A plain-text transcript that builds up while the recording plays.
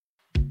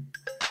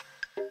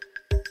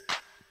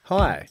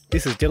Hi,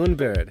 this is Dylan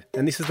Bird,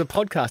 and this is the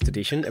podcast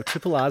edition of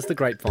Triple R's The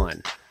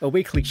Grapevine, a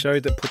weekly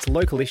show that puts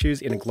local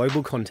issues in a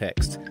global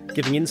context,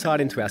 giving insight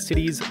into our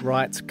cities,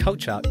 rights,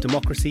 culture,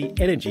 democracy,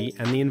 energy,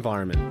 and the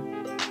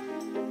environment.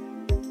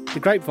 The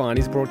Grapevine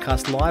is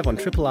broadcast live on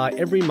Triple R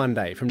every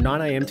Monday from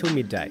 9am till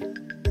midday.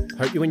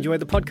 Hope you enjoy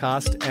the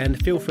podcast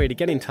and feel free to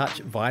get in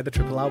touch via the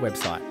Triple R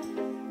website.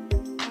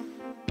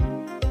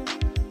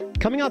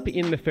 Coming up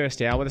in the first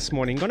hour this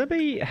morning, going to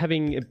be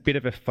having a bit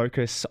of a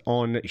focus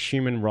on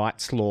human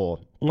rights law.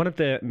 One of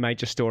the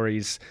major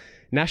stories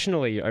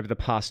nationally over the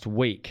past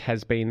week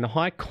has been the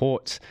High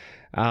Court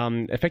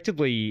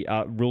effectively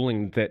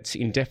ruling that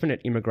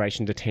indefinite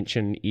immigration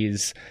detention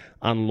is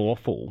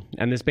unlawful.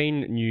 And there's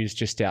been news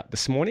just out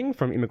this morning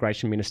from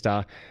Immigration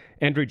Minister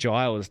Andrew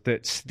Giles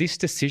that this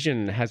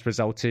decision has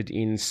resulted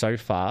in so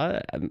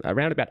far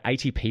around about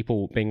 80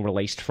 people being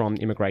released from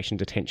immigration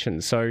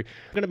detention. So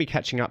we're going to be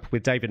catching up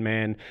with David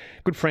Mann,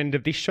 good friend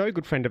of this show,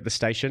 good friend of the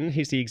station.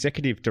 He's the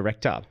Executive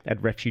Director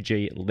at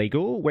Refugee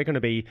Legal. We're going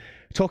to be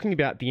talking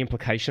about the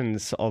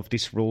implications of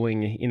this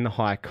ruling in the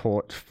High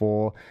Court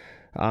for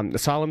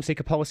asylum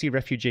seeker policy,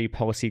 refugee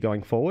policy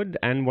going forward,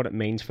 and what it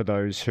means for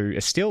those who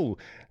are still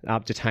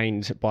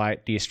detained by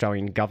the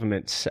Australian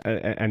government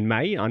and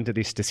may, under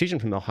this decision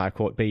from the High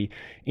Court, be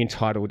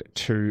entitled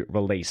to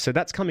release. So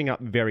that's coming up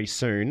very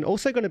soon.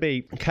 Also going to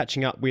be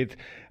catching up with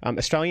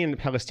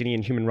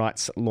Australian-Palestinian human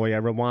rights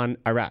lawyer Rawan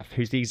Araf,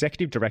 who's the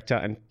Executive Director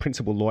and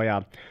Principal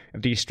Lawyer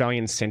of the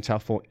Australian Centre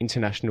for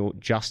International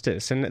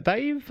Justice. And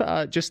they've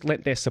just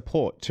lent their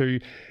support to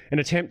an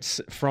attempt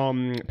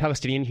from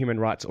Palestinian human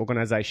rights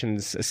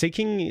organisations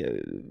seeking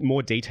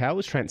more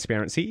details,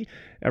 transparency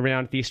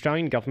around the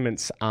Australian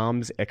government's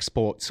arms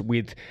exports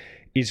with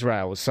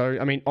Israel. So,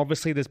 I mean,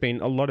 obviously there's been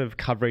a lot of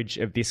coverage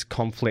of this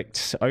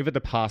conflict over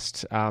the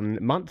past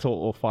month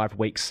or 5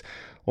 weeks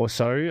or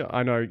so.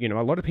 I know,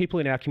 a lot of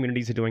people in our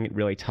communities are doing it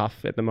really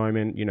tough at the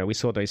moment. We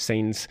saw those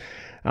scenes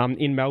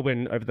in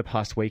Melbourne over the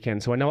past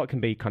weekend. So I know it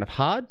can be kind of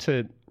hard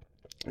to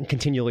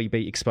continually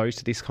be exposed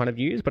to this kind of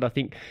news, but I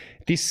think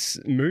this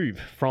move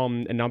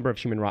from a number of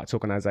human rights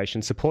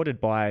organisations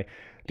supported by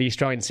the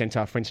Australian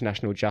Centre for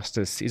International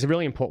Justice is a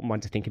really important one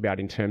to think about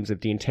in terms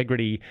of the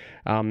integrity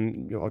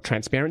or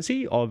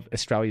transparency of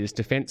Australia's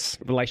defence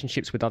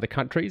relationships with other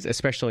countries,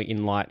 especially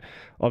in light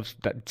of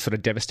that sort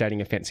of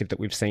devastating offensive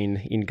that we've seen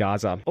in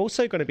Gaza.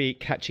 Also going to be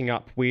catching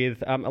up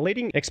with a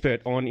leading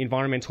expert on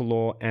environmental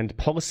law and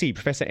policy,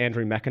 Professor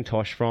Andrew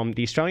McIntosh from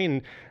the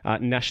Australian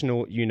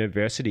National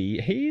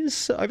University.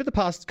 He's, over the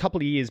past couple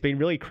of years, been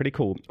really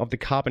critical of the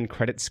carbon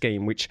credit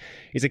scheme, which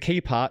is a key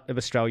part of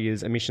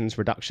Australia's emissions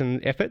reduction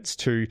efforts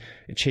to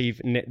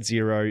achieve net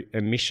zero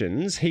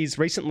emissions. He's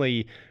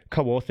recently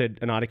co-authored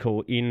an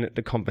article in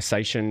The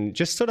Conversation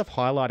just sort of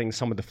highlighting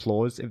some of the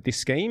flaws of this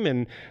scheme.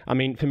 And I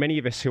mean, for many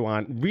of us who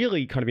aren't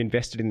really kind of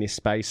invested in this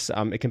space,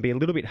 it can be a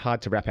little bit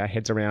hard to wrap our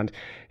heads around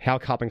how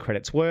carbon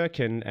credits work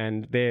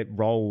and their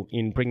role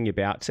in bringing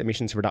about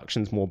emissions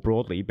reductions more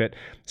broadly. But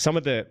some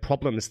of the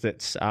problems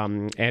that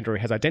Andrew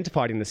has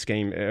identified in the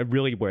scheme are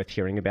really worth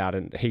hearing about,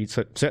 and he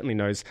certainly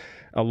knows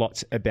a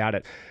lot about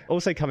it.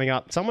 Also coming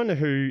up, someone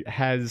who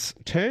has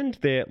turned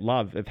their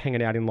love of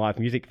hanging out in live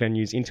music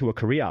venues into a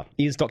career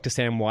is Dr.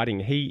 Sam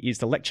Whiting. He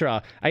is a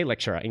lecturer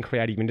in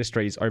creative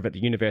industries over at the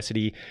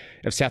University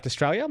of South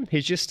Australia.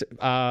 He's just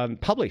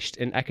published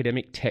an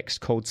academic text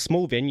called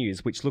Small Venues,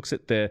 which looks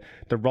at the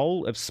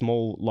role of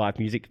small live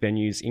music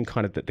venues in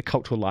kind of the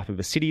cultural life of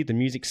a city, the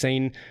music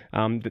scene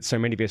that so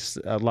many of us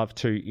love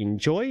to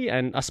enjoy.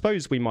 And I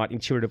suppose we might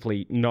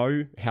intuitively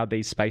know how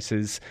these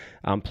spaces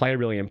play a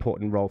really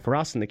important role for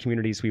us and the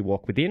communities we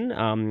walk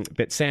within.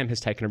 But Sam has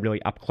taken a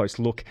really up-close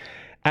look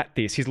at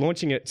this. He's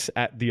launching it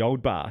at the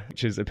Old Bar,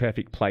 which is a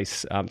perfect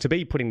place to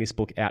be putting this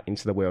book out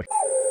into the world.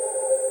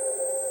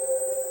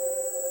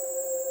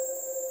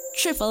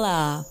 Triple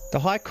R. The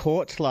High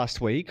Court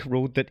last week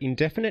ruled that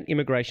indefinite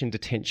immigration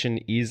detention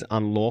is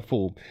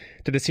unlawful.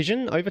 The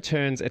decision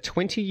overturns a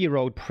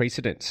 20-year-old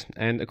precedent,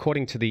 and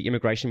according to the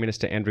Immigration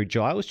Minister Andrew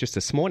Giles just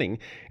this morning,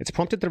 it's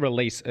prompted the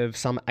release of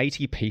some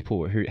 80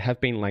 people who have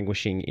been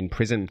languishing in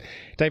prison.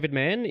 David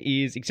Mann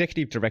is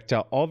Executive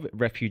Director of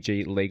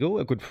Refugee Legal,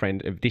 a good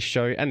friend of this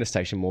show and the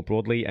station more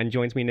broadly, and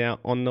joins me now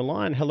on the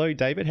line. Hello,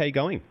 David. How are you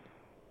going?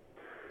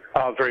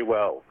 Oh, very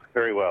well.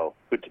 Very well.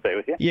 Good to be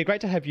with you. Yeah,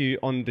 great to have you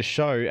on the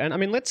show. And I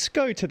mean, let's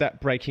go to that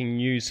breaking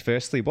news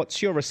firstly.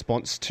 What's your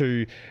response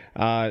to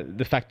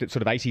the fact that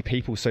sort of 80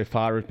 people so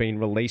far have been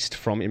released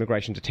from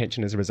immigration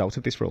detention as a result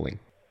of this ruling?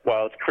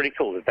 Well, it's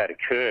critical that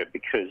occurred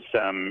because,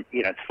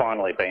 it's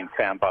finally been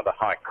found by the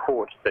High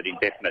Court that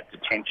indefinite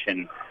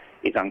detention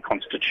is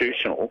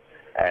unconstitutional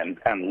and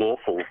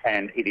unlawful,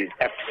 and it is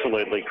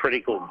absolutely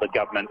critical the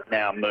government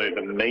now move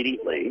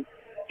immediately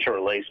to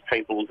release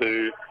people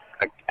who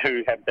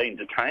have been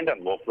detained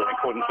unlawfully in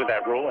accordance with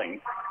that ruling.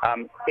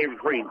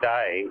 Every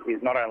day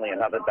is not only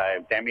another day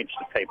of damage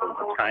to people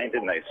detained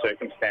in these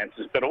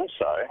circumstances, but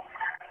also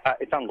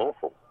it's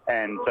unlawful.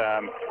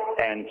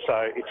 And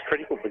so it's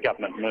critical the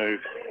government move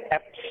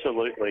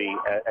absolutely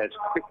as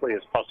quickly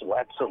as possible,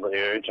 absolutely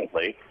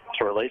urgently,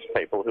 to release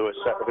people who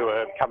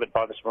are covered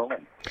by this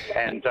ruling.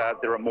 And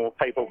there are more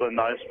people than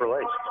those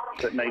released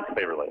that need to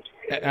be released.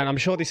 And I'm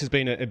sure this has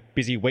been a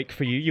busy week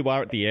for you. You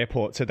are at the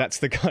airport, so that's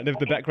the kind of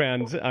the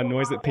background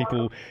noise that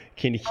people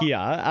can hear.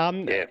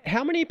 Yeah.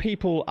 How many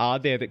people are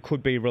there that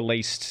could be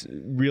released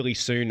really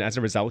soon as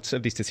a result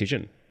of this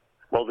decision?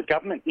 Well, the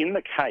government, in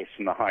the case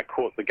in the High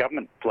Court, the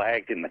government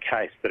flagged in the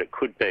case that it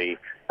could be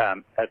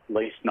at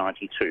least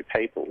 92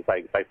 people.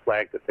 They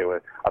flagged that there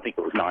were, I think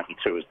it was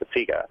 92 as the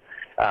figure.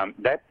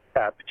 That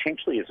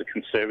potentially is a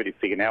conservative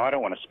figure. Now, I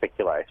don't want to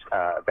speculate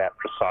about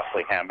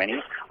precisely how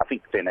many. I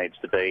think there needs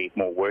to be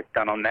more work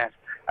done on that.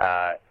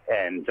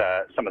 And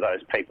some of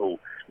those people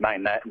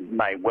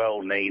may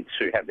well need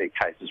to have their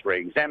cases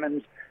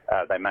re-examined.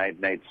 They may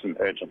need some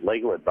urgent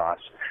legal advice.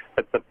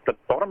 But the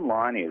bottom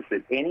line is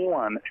that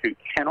anyone who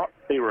cannot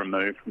be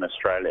removed from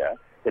Australia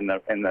in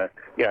the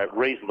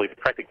reasonably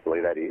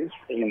practically, that is,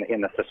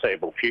 in the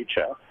foreseeable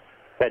future,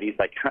 that is,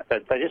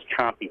 they just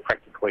can't be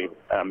practically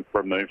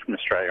removed from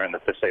Australia in the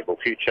foreseeable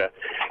future,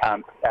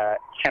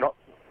 cannot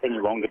any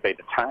longer be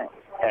detained.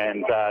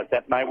 And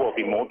that may well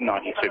be more than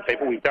 92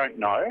 people. We don't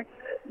know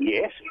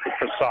yet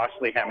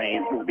precisely how many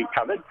will be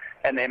covered,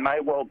 and there may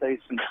well be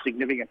some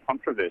significant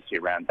controversy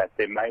around that.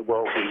 There may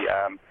well be,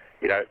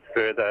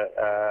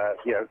 further,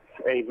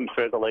 even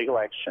further legal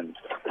action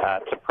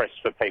to press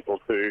for people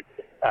who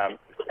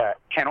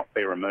cannot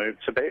be removed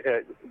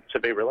to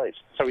be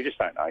released. So we just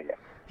don't know yet.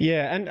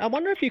 Yeah, and I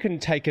wonder if you can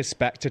take us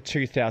back to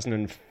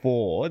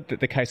 2004,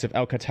 the case of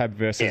Al-Khattab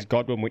versus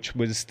Godwin, which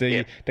was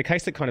the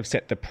case that kind of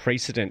set the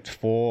precedent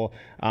for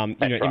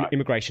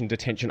immigration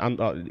detention,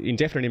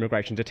 indefinite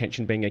immigration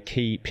detention being a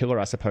key pillar,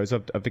 I suppose,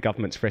 of the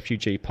government's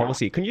refugee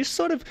policy. Can you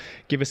sort of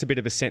give us a bit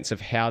of a sense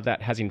of how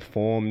that has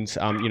informed,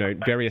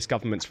 various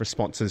governments'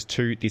 responses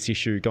to this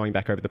issue going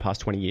back over the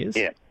past 20 years?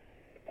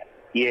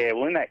 Yeah,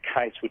 well, in that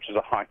case, which is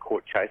a High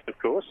Court case, of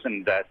course,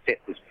 and set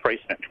this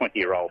precedent,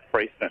 20-year-old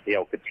precedent, the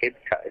Al-Khattab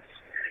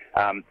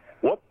case,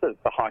 what the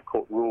High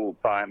Court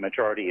ruled by a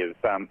majority of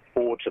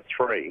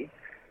 4-3,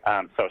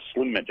 so a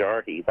slim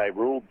majority, they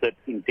ruled that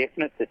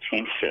indefinite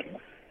detention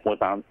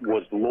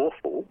was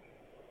lawful.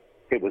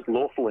 It was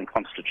lawful and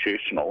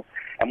constitutional.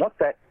 And what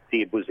that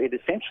did was it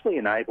essentially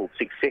enabled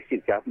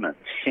successive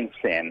governments since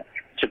then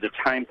to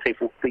detain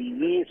people for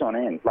years on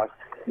end, like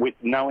with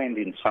no end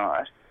in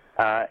sight.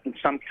 In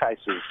some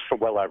cases for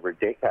well over a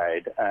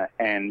decade,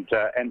 and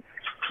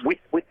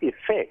with the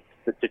effect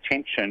that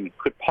detention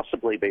could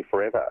possibly be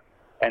forever,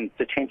 and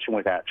detention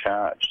without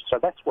charge. So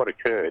that's what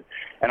occurred.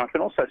 And I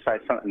can also say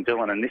something,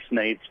 Dylan, and this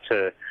needs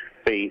to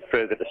be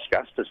further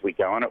discussed as we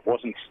go on. It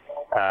wasn't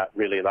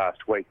really last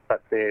week,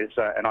 but there's,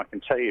 and I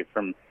can tell you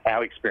from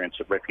our experience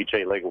at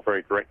Refugee Legal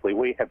very directly,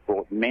 we have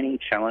brought many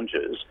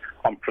challenges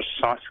on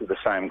precisely the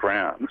same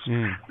grounds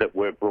that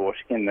were brought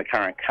in the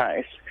current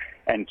case.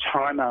 And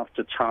time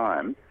after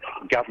time,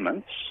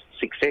 governments,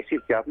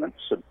 successive governments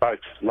of both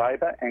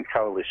Labor and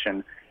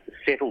Coalition,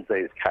 settled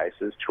these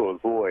cases to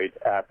avoid,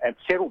 and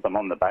settled them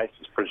on the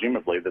basis,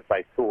 presumably, that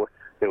they thought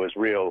there was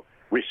real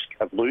risk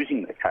of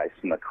losing the case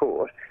in the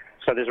court.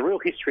 So there's a real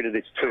history to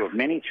this too, of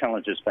many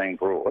challenges being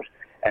brought,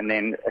 and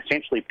then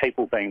essentially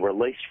people being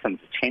released from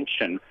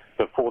detention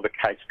before the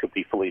case could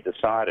be fully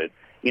decided.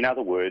 In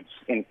other words,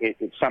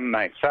 some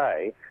may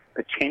say,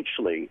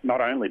 potentially,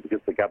 not only because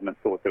the government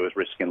thought there was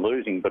risk in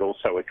losing, but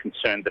also a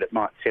concern that it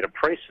might set a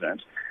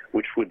precedent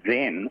which would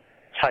then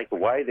take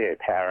away their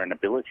power and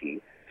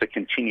ability to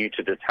continue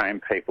to detain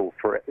people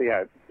for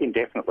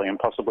indefinitely and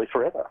possibly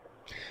forever.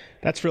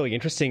 That's really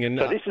interesting. And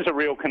so this is a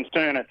real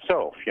concern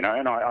itself, and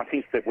I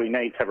think that we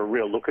need to have a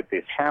real look at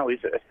this. How is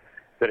it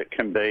that it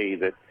can be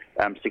that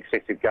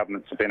successive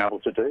governments have been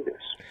able to do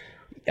this?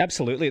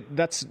 Absolutely.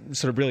 That's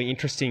sort of really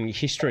interesting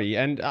history.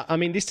 And I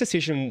mean, this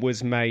decision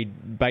was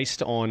made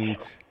based on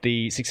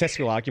the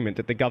successful argument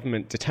that the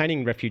government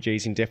detaining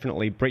refugees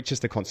indefinitely breaches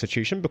the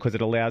Constitution because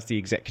it allows the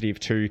executive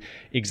to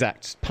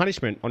exact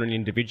punishment on an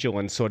individual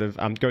and sort of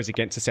goes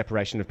against the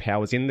separation of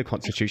powers in the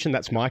Constitution.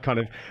 That's my kind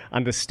of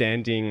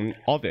understanding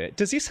of it.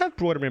 Does this have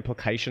broader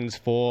implications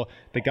for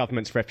the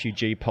government's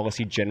refugee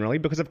policy generally?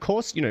 Because, of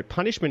course,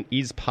 punishment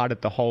is part of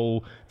the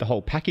whole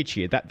package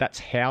here. That's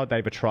how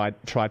they've tried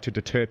to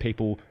deter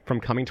people from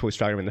coming to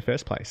Australia in the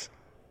first place.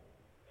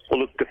 Well,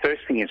 look, the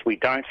first thing is we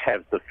don't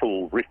have the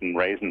full written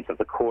reasons of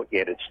the court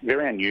yet. It's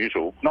very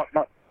unusual, not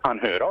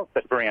unheard of,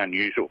 but very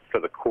unusual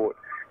for the court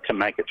to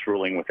make its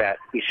ruling without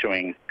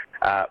issuing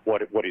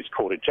what is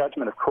called a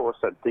judgment, of course,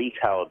 a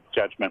detailed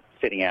judgment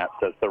setting out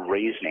the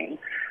reasoning.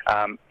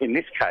 In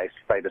this case,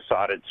 they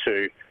decided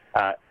to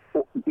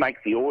make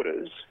the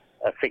orders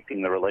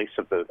affecting the release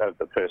of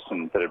the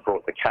person that had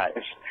brought the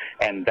case,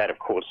 and that, of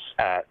course,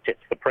 sets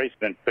the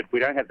precedent. But we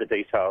don't have the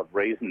detailed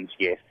reasons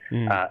yet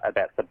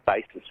about the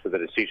basis for the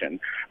decision.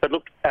 But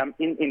look,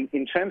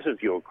 in terms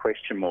of your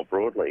question more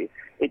broadly,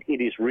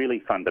 it is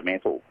really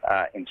fundamental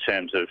in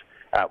terms of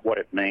what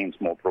it means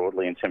more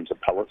broadly in terms of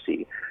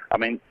policy. I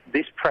mean,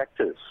 this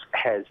practice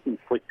has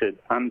inflicted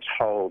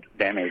untold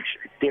damage,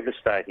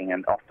 devastating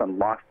and often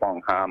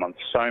lifelong harm on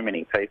so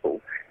many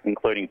people,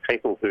 including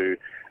people who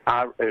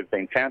have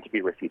been found to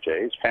be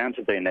refugees, found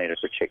to be in need of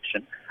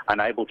protection,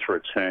 unable to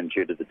return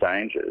due to the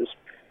dangers,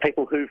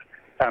 people who've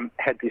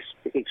had this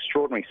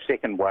extraordinary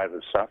second wave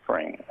of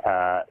suffering,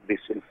 this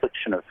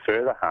infliction of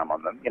further harm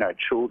on them,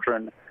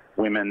 children,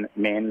 women,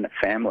 men,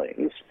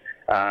 families,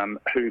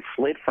 who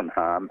fled from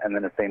harm and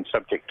then have been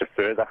subject to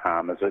further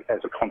harm as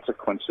a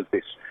consequence of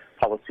this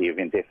policy of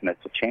indefinite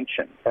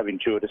detention, have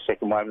endured a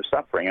second wave of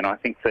suffering. And I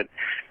think that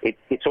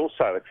it's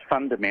also at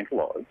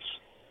fundamental odds.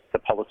 The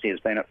policy has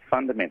been at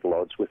fundamental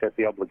odds with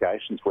the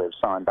obligations we've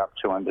signed up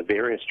to under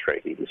various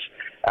treaties,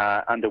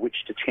 under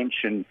which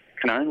detention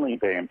can only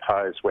be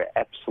imposed where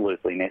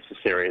absolutely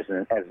necessary as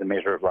a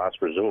measure of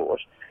last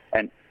resort.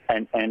 And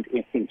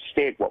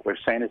instead what we've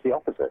seen is the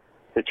opposite,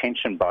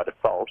 detention by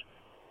default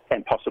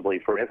and possibly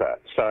forever.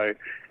 So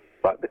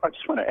but I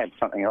just want to add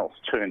something else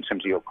too in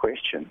terms of your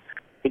question.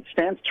 It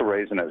stands to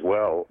reason as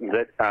well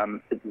that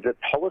the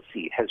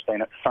policy has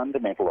been at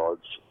fundamental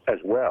odds as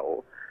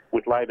well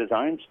with Labor's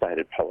own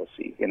stated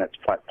policy in its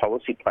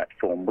policy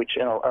platform, which,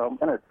 and I'm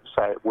going to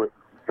say it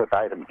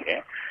verbatim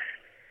here,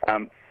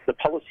 the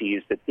policy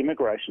is that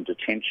immigration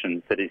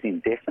detention that is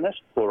indefinite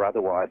or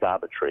otherwise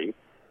arbitrary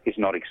is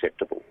not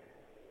acceptable.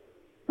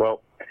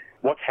 Well,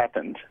 what's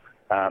happened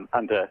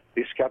under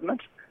this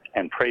government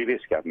and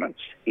previous governments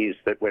is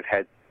that we've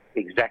had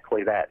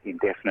exactly that,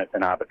 indefinite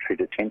and arbitrary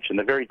detention,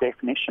 the very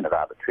definition of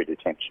arbitrary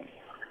detention.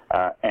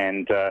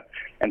 And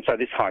so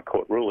this High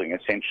Court ruling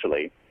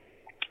essentially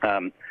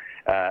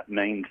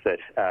means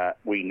that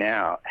we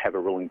now have a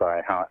ruling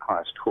by our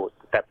highest court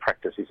that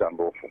practice is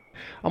unlawful.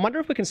 I wonder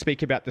if we can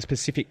speak about the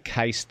specific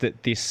case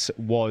that this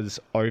was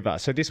over.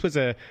 So this was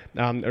a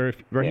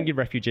Rohingya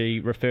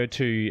refugee referred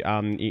to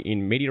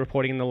in media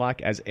reporting and the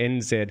like as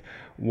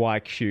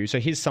NZYQ. So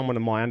here's someone,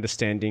 of my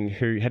understanding,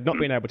 who had not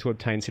been able to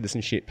obtain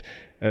citizenship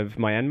of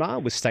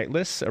Myanmar, was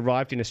stateless,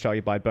 arrived in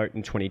Australia by boat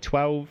in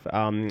 2012,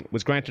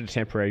 was granted a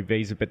temporary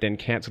visa but then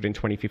cancelled in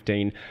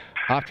 2015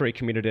 after he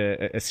committed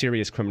a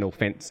serious criminal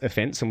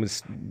offence and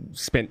was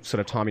spent sort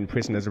of time in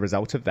prison as a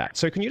result of that.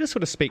 So can you just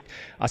sort of speak,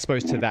 I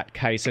suppose, to that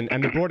case and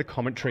the broader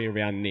commentary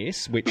around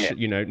this, which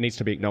needs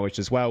to be acknowledged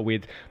as well,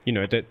 with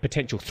the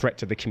potential threat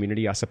to the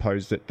community, I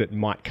suppose, that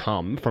might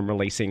come from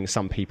releasing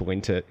some people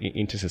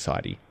into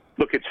society?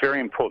 Look, it's very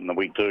important that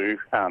we do,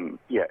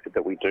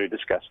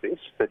 discuss this.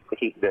 That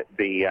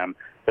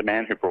the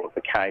man who brought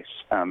the case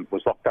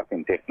was locked up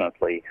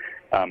indefinitely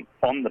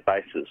on the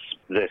basis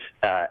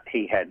that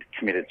he had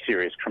committed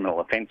serious criminal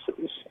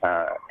offences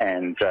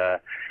and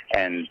that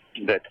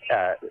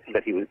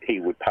he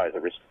would pose a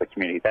risk to the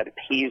community. That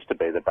appears to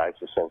be the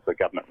basis of the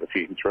government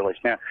refusing to release.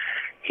 Now,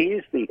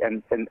 here's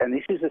and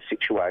this is a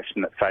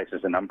situation that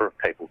faces a number of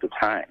people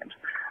detained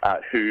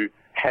who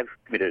have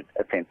committed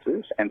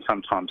offences and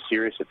sometimes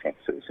serious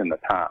offences in the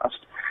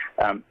past.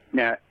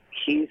 Now,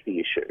 here's the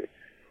issue.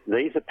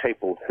 These are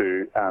people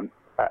who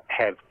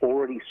have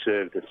already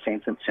served a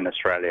sentence in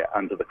Australia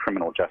under the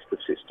criminal justice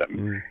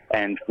system,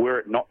 and were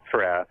it not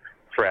for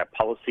our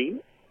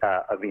policy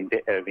of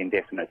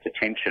indefinite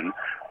detention,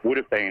 would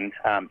have been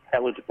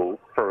eligible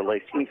for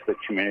release into the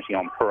community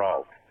on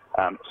parole.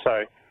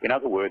 So, in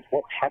other words,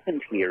 what's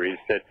happened here is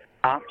that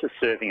after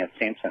serving a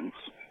sentence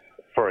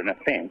for an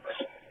offence,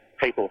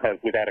 people have,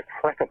 without a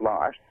crack of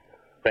light,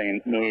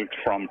 been moved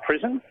from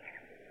prison.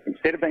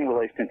 Instead of being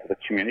released into the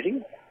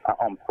community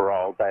on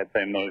parole, they've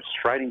been moved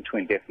straight into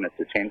indefinite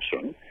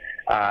detention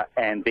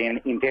and then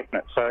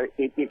indefinite. So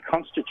it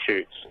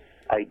constitutes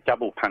a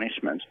double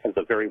punishment of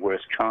the very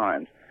worst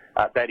kind.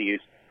 That is,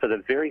 for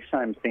the very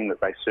same thing that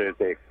they served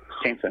their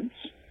sentence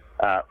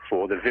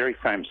for, the very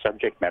same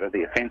subject matter,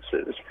 the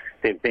offences,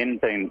 they've then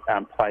been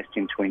placed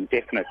into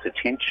indefinite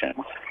detention,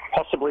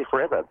 possibly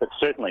forever, but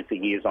certainly for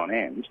years on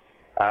end,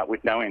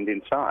 with no end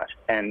in sight.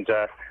 And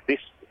this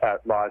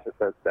lies at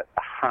the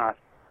heart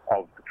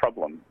of the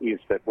problem, is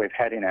that we've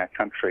had in our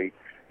country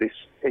this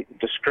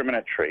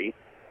discriminatory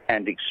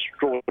and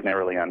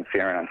extraordinarily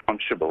unfair and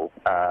unconscionable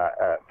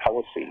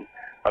policy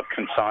of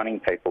consigning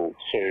people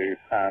to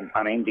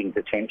unending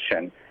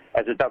detention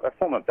as a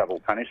form of double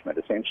punishment,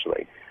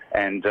 essentially.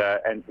 And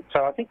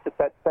so I think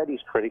that is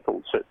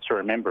critical to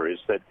remember, is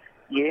that,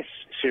 yes,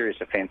 serious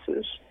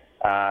offences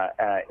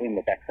in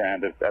the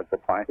background of the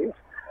plaintiff,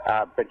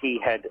 but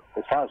he had,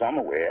 as far as I'm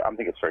aware, I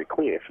think it's very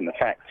clear from the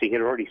facts, he had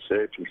already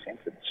served his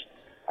sentence.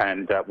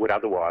 and would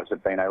otherwise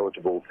have been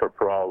eligible for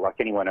parole like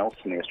anyone else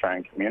in the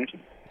Australian community.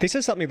 This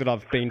is something that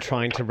I've been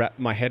trying to wrap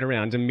my head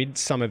around amid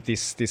some of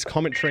this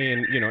commentary,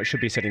 and, it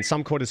should be said in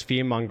some quarters,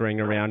 fear-mongering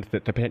around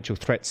the potential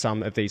threat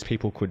some of these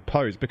people could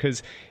pose.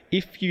 Because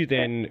if you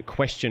then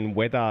question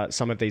whether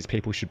some of these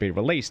people should be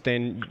released,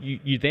 then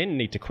you then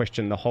need to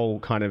question the whole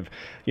kind of,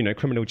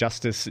 criminal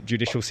justice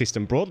judicial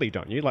system broadly,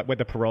 don't you? Like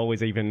whether parole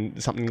is even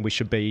something we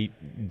should be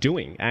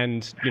doing.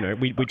 And,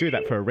 we do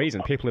that for a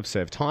reason. People have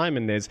served time,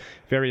 and there's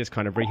various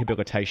kind of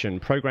rehabilitation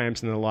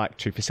programs and the like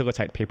to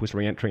facilitate people's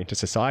re-entry into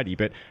society.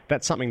 But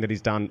that's something that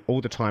is done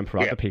all the time for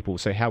other people.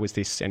 So how is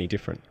this any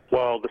different?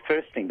 Well, the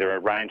first thing, there are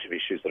a range of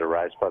issues that are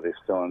raised by this,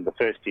 Dylan. The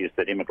first is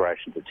that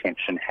immigration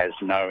detention has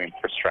no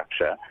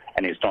infrastructure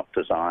and is not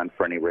designed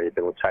for any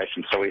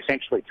rehabilitation. So we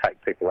essentially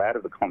take people out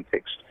of the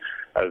context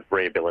of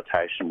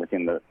rehabilitation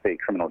within the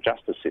criminal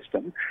justice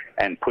system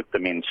and put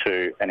them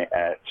into,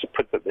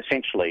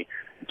 essentially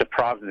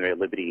deprive them of their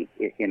liberty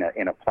in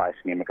a place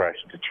in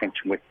immigration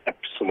detention with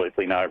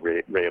absolutely no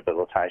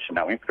rehabilitation,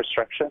 no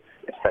infrastructure,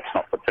 if that's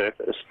not the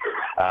purpose,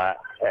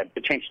 and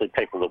potentially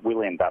people that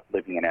will end up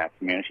living in our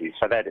communities.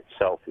 So that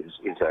itself is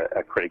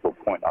a critical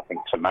point, I think,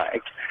 to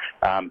make.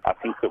 I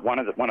think that one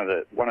of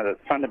the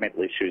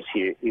fundamental issues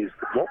here is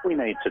what we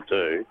need to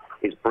do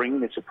is bring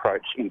this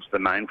approach into the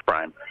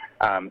mainframe,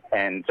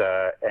 and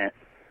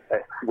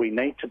we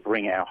need to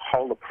bring our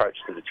whole approach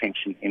to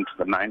detention into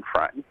the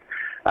mainframe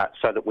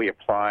so that we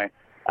apply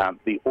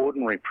the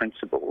ordinary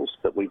principles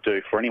that we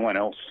do for anyone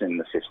else in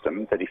the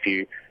system, that if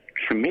you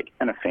commit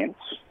an offence,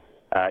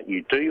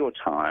 you do your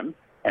time,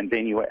 and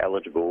then you are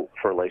eligible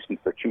for release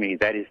into the community.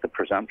 That is the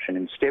presumption.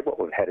 Instead, what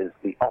we've had is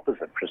the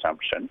opposite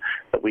presumption,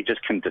 that we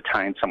just can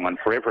detain someone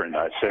forever in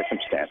those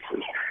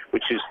circumstances,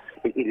 which is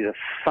a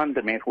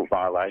fundamental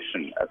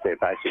violation of their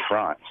basic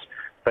rights,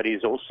 but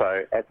is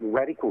also a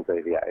radical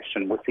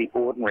deviation with the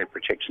ordinary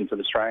protections of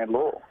Australian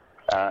law.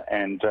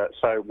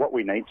 So what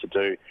we need to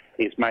do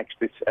is make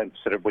this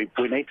we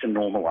need to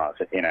normalise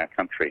it in our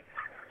country.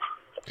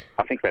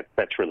 I think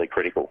that's really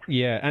critical.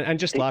 Yeah, and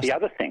just last... The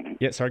other thing...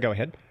 Yeah, sorry, go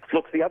ahead.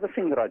 Look, the other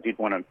thing that I did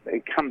want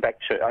to come back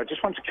to, I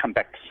just want to come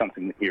back to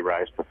something that you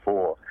raised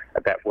before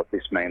about what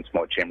this means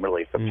more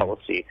generally for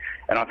policy.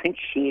 And I think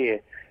here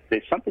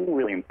there's something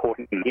really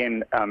important.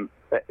 Again,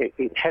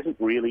 it hasn't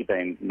really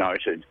been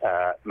noted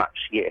much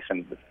yet,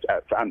 and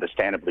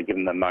understandably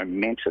given the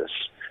momentous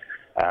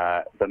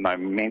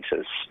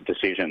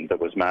decision that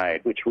was made,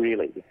 which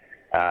really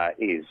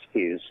is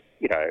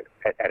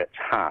at its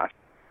heart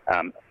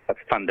a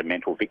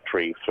fundamental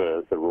victory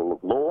for the rule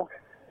of law.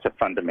 It's a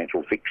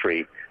fundamental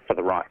victory for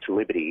the right to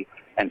liberty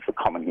and for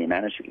common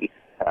humanity,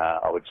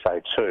 I would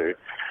say too.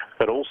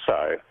 But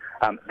also,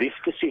 this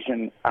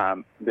decision,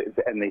 and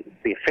the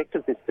effect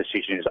of this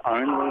decision is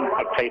only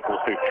for people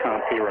who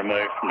can't be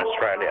removed from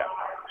Australia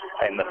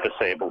in the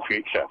foreseeable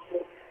future.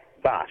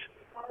 But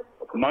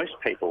most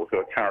people who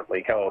are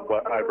currently held,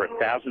 over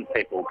 1,000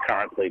 people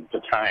currently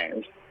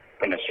detained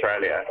in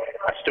Australia,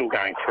 are still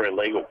going through a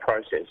legal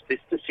process. This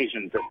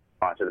decision doesn't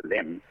apply to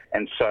them.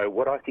 And so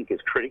what I think is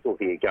critical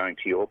here, going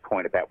to your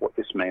point about what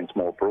this means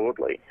more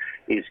broadly,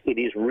 is it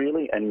is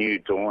really a new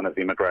dawn of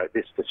immigration.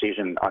 This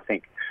decision, I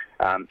think,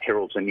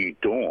 heralds a new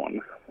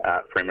dawn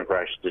for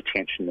immigration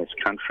detention in this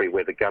country,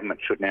 where the government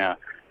should now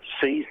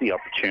seize the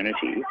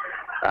opportunity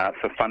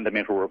for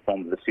fundamental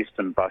reform of the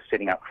system by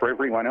setting up, for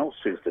everyone else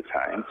who's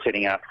detained,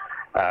 setting up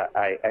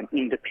an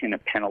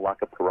independent panel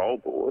like a parole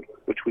board,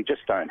 which we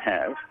just don't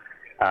have,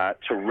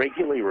 to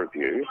regularly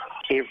review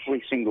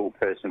every single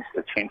person's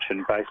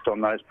detention based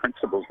on those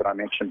principles that I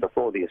mentioned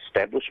before, the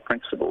established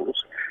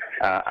principles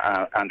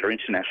under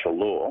international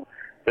law,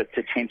 that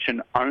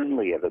detention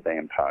only ever be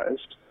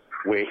imposed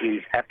where it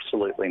is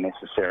absolutely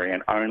necessary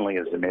and only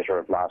as a measure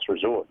of last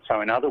resort.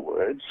 So in other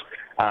words,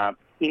 an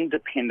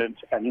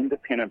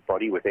independent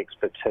body with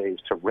expertise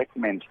to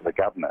recommend to the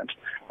government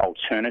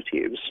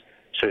alternatives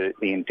to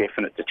the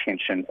indefinite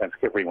detention of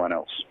everyone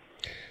else.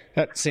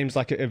 That seems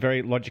like a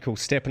very logical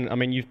step. And I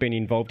mean, you've been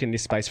involved in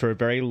this space for a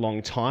very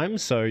long time,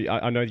 so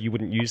I know you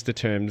wouldn't use the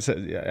terms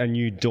a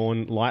new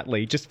dawn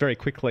lightly. Just very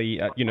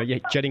quickly, you're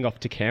jetting off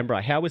to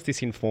Canberra. How is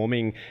this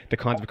informing the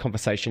kinds of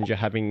conversations you're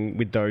having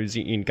with those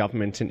in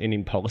government and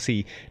in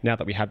policy now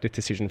that we have this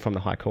decision from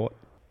the High Court?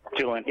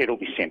 Dylan, it'll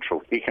be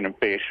central. You can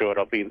be assured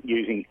I'll be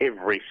using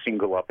every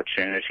single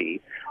opportunity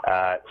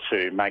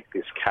to make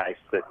this case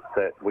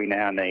that we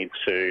now need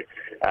to,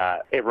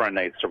 everyone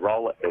needs to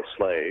roll up their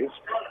sleeves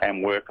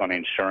and work on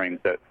ensuring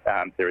that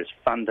there is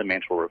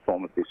fundamental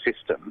reform of this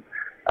system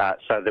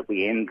so that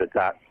we end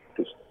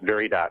this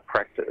very dark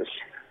practice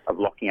of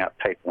locking up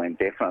people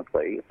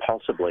indefinitely,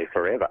 possibly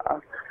forever,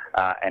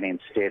 and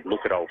instead look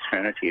at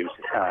alternatives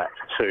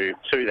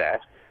to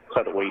that,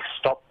 so that we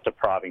stop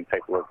depriving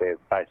people of their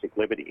basic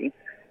liberty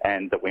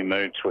and that we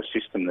move to a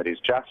system that is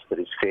just, that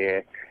is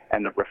fair,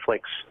 and that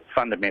reflects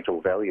fundamental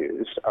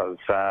values of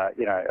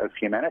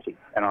humanity.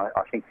 And I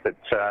think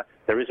that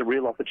there is a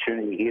real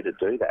opportunity here to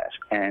do that.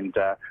 And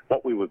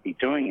what we would be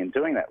doing in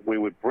doing that, we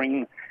would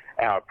bring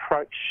our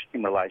approach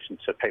in relation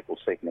to people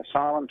seeking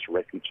asylum, to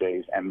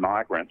refugees and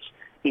migrants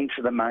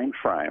into the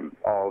mainframe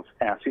of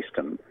our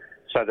system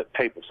so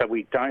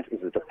we don't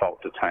as a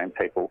default detain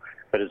people,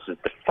 but as a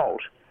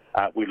default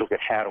we look at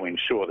how to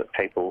ensure that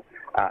people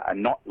are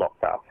not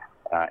locked up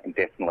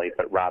indefinitely,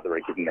 but rather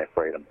are given their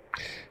freedom.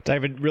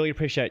 David, really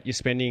appreciate you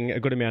spending a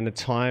good amount of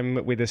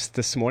time with us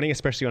this morning,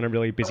 especially on a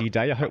really busy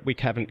day. I hope we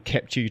haven't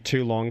kept you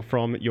too long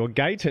from your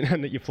gate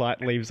and that your flight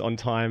leaves on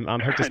time.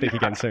 Hope to speak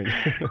again soon.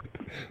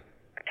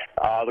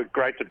 Look,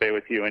 great to be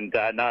with you. And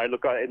no,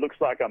 look, it looks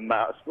like I'm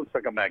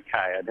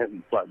okay.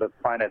 The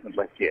plane hasn't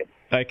left yet.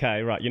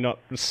 Okay, right. You're not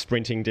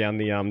sprinting down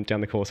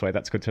the causeway.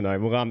 That's good to know.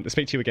 We'll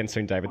speak to you again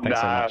soon, David. Thanks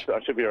so much.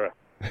 I should be all right.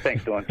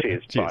 Thanks, Dylan.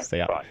 Cheers. Cheers. Bye. See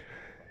ya. Bye.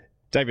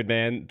 David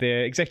Mann,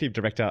 the Executive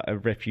Director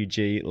of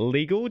Refugee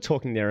Legal,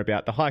 talking there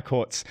about the High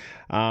Court's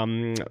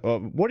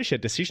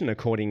watershed decision,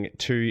 according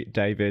to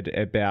David,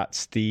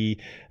 about the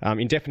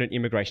indefinite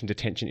immigration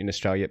detention in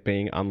Australia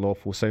being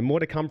unlawful. So more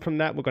to come from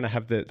that. We're going to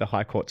have the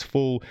High Court's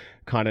full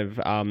kind of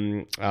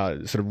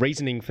sort of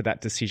reasoning for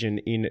that decision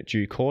in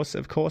due course,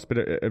 of course, but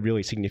a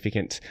really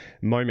significant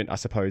moment, I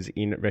suppose,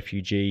 in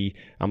refugee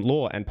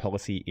law and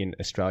policy in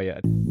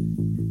Australia.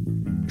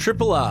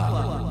 Triple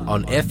R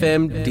on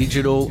FM,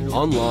 digital,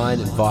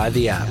 online and via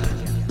the app.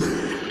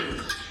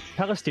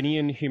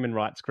 Palestinian human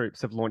rights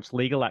groups have launched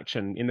legal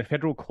action in the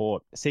federal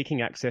court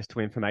seeking access to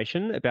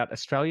information about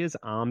Australia's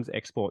arms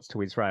exports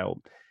to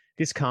Israel.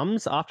 This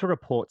comes after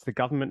reports the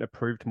government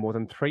approved more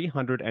than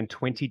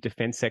 320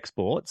 defence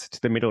exports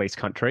to the Middle East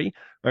country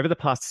over the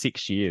past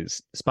 6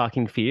 years,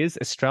 sparking fears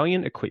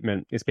Australian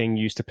equipment is being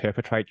used to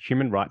perpetrate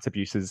human rights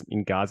abuses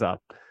in Gaza.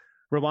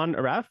 Rawan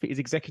Araf is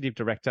Executive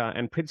Director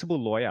and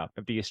Principal Lawyer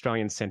of the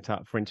Australian Centre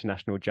for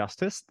International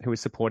Justice, who is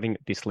supporting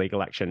this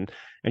legal action.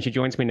 And she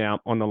joins me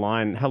now on the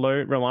line.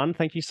 Hello, Rawan.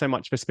 Thank you so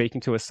much for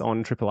speaking to us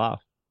on Triple R.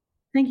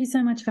 Thank you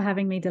so much for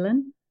having me,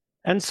 Dylan.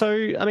 And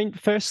so,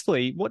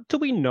 firstly, what do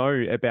we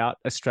know about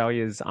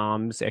Australia's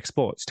arms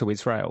exports to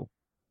Israel?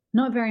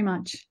 Not very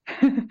much.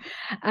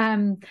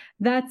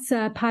 That's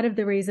part of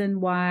the reason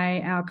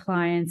why our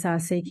clients are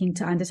seeking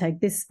to undertake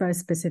this very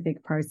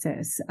specific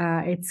process.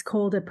 It's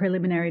called a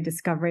preliminary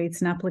discovery. It's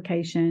an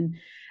application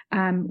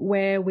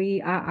where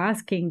we are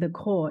asking the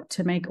court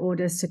to make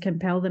orders to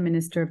compel the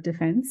Minister of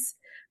Defence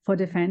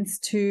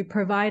to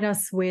provide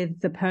us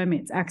with the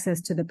permits,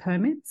 access to the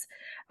permits,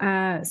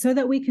 so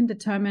that we can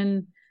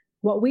determine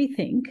what we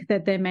think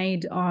that they're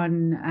made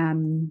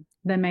in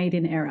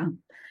error.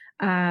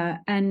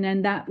 And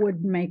then that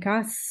would make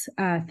us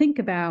think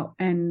about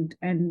and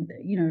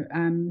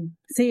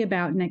see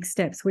about next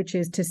steps, which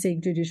is to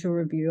seek judicial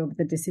review of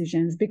the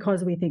decisions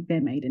because we think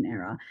they're made in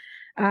error.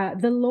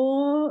 The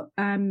law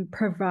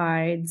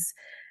provides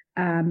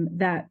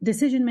that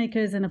decision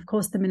makers and, of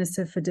course, the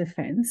Minister for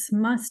Defence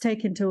must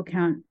take into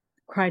account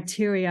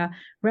criteria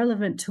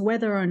relevant to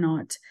whether or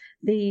not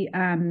there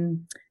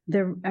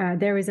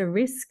is a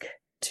risk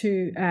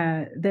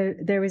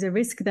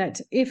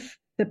that if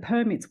the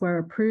permits were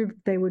approved,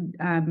 there would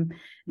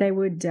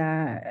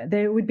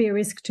be a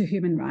risk to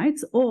human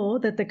rights, or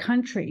that the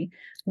country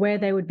where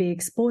they would be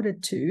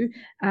exported to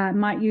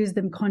might use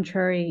them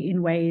contrary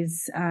in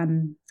ways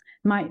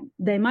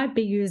might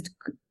be used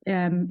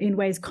in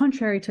ways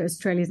contrary to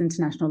Australia's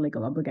international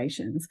legal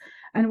obligations.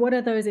 And what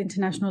are those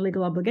international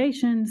legal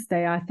obligations?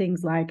 They are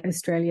things like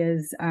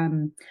Australia's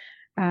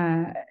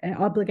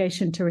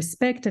obligation to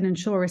respect and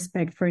ensure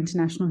respect for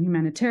international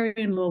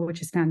humanitarian law,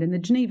 which is found in the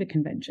Geneva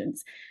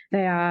Conventions.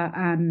 They are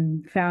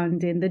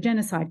found in the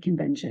Genocide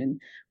Convention,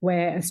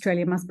 where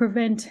Australia must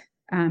prevent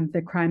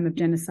the crime of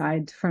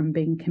genocide from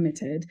being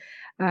committed,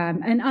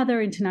 and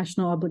other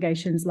international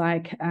obligations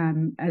like,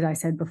 as I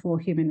said before,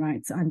 human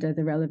rights under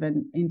the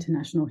relevant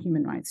international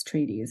human rights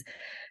treaties.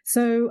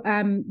 So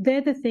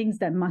they're the things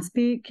that must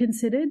be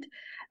considered.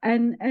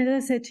 And as I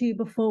said to you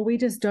before, we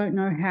just don't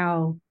know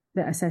how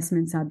the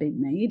assessments are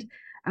being made,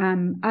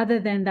 other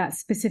than that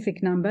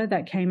specific number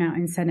that came out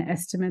in Senate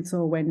estimates,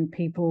 or when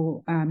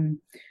people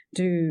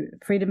do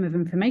freedom of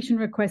information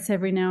requests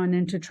every now and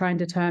then to try and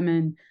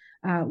determine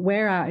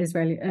where are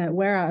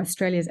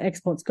Australia's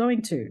exports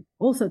going to,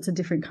 all sorts of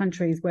different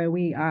countries where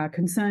we are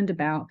concerned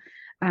about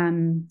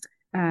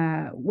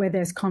where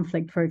there's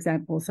conflict, for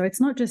example. So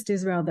it's not just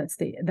Israel that's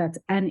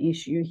an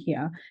issue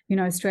here. You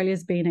know,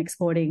 Australia's been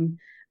exporting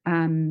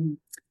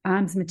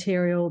arms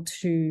material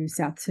to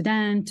South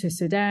Sudan, to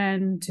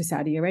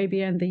Saudi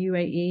Arabia and the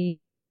UAE,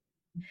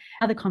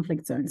 other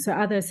conflict zones. So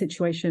other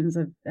situations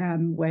of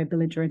where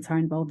belligerents are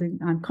involved in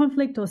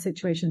conflict, or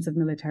situations of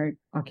military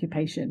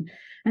occupation.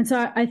 And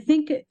so I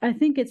think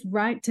it's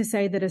right to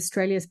say that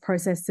Australia's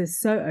process is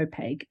so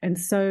opaque and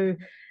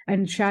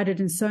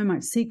shrouded in so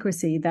much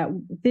secrecy that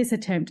this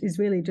attempt is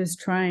really just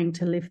trying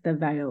to lift the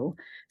veil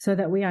so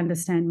that we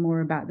understand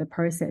more about the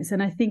process.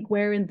 And I think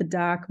we're in the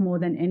dark more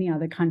than any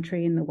other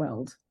country in the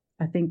world.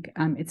 I think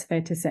it's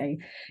fair to say,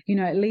 you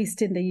know, at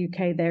least in the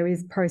UK, there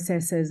is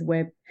processes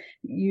where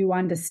you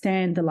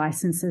understand the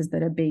licenses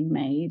that are being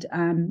made.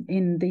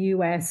 In the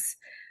US,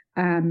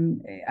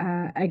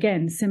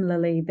 again,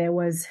 similarly, there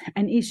was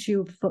an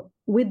issue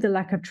with the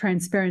lack of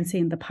transparency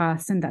in the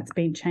past, and that's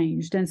been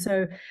changed. And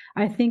so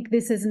I think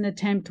this is an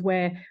attempt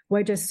where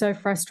we're just so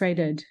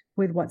frustrated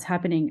with what's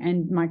happening,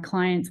 and my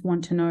clients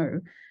want to know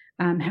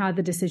how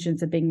the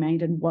decisions are being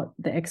made and what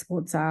the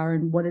exports are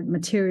and what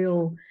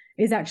material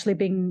is actually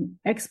being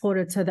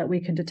exported, so that we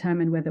can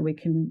determine whether we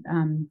can,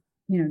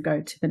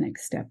 go to the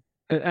next step.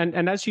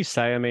 And as you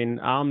say, I mean,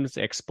 arms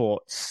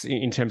exports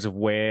in terms of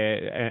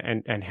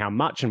where and how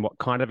much and what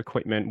kind of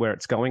equipment, where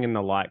it's going and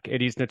the like,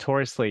 it is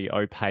notoriously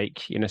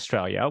opaque in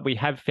Australia. We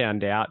have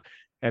found out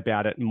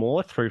about it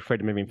more through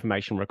freedom of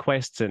information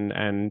requests and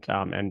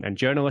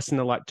journalists and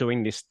the like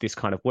doing this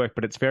kind of work,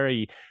 but it's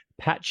very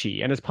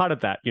patchy. And as part of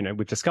that,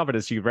 we've discovered,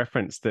 as you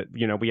referenced, that,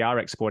 we are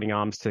exporting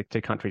arms to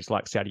countries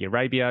like Saudi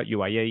Arabia,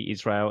 UAE,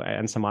 Israel,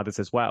 and some others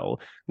as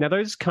well. Now,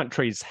 those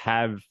countries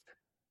have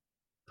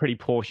pretty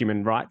poor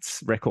human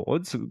rights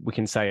records, we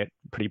can say it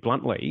pretty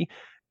bluntly.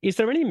 Is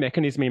there any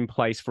mechanism in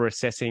place for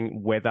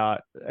assessing whether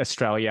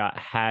Australia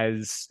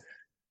has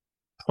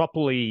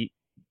properly,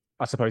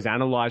 I suppose,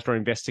 analysed or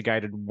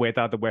investigated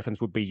whether the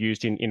weapons would be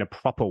used in a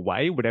proper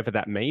way, whatever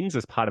that means,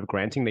 as part of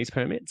granting these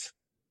permits?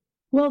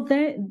 Well,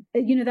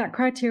 that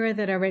criteria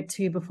that I read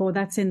to you before,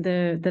 that's in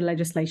the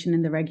legislation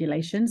and the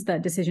regulations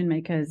that decision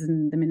makers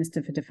and the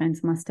Minister for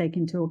Defence must take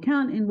into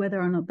account in whether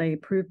or not they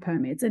approve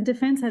permits. And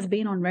Defence has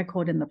been on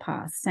record in the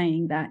past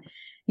saying that,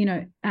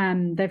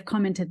 they've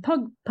commented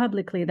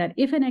publicly that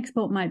if an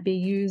export might be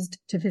used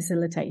to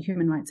facilitate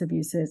human rights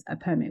abuses, a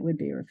permit would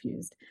be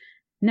refused.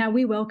 Now,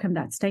 we welcome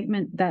that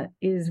statement. That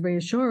is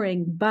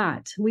reassuring,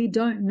 but we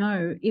don't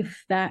know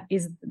if that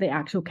is the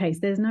actual case.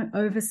 There's no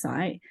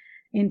oversight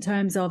in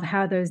terms of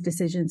how those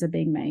decisions are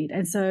being made.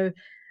 And so,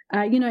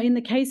 in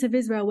the case of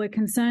Israel, we're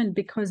concerned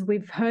because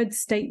we've heard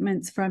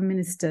statements from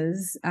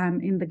ministers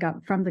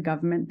from the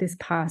government these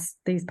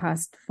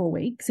past 4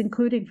 weeks,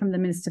 including from the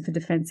Minister for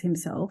Defence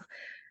himself,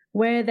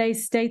 where they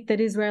state that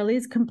Israel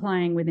is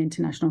complying with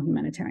international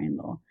humanitarian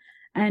law.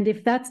 And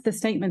if that's the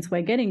statements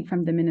we're getting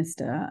from the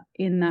minister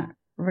in that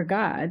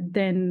regard,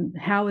 then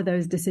how are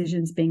those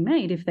decisions being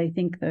made if they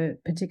think the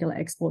particular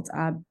exports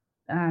are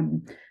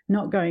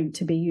not going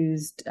to be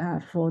used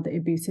for the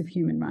abuse of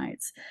human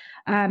rights?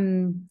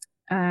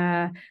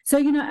 I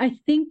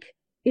think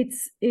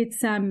it's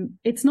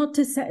not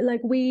to say,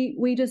 like,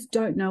 we just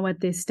don't know at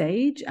this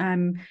stage.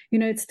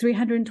 It's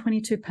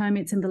 322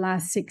 permits in the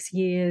last 6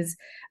 years,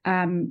 we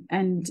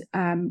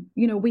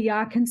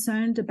are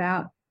concerned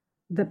about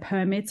the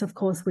permits, of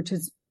course, which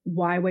is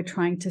why we're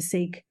trying to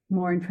seek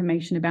more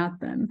information about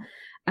them.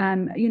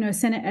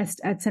 Senate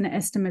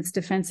estimates,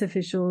 defence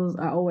officials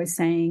are always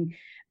saying,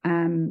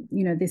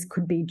 these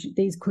could be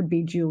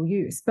dual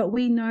use, but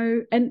we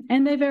know,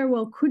 and they very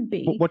well could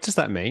be. What does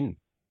that mean?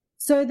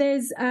 So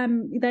there's,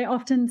 they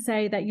often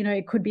say that,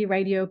 it could be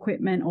radio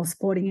equipment or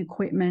sporting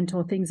equipment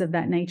or things of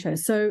that nature.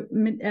 So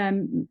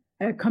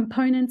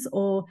components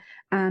or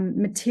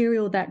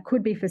material that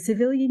could be for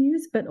civilian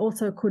use, but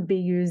also could be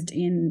used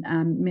in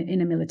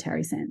a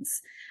military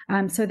sense.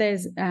 So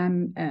there's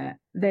that.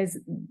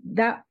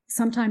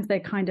 Sometimes they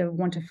kind of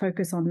want to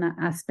focus on that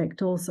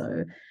aspect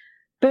also.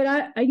 But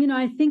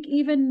I think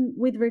even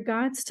with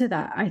regards to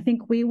that, I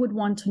think we would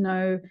want to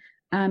know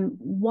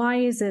why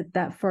is it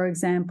that, for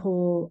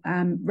example,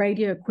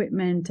 radio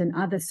equipment and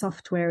other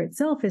software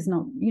itself is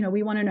not,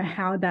 we want to know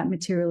how that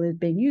material is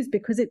being used,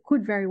 because it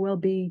could very well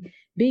be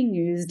being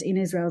used in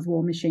Israel's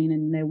war machine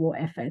and their war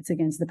efforts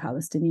against the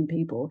Palestinian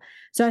people.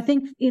 So I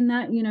think in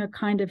that,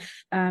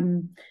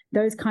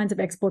 those kinds of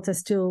exports are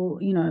still,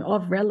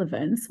 of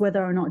relevance,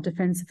 whether or not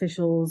defense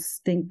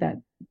officials think that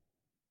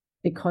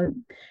because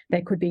they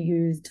could be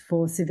used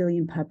for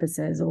civilian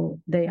purposes or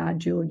they are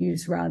dual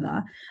use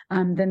rather,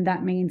 then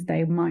that means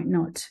they might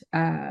not,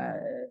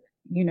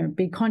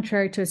 be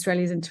contrary to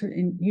Australia's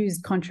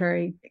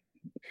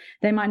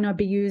they might not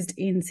be used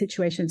in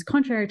situations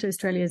contrary to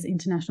Australia's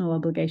international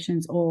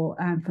obligations or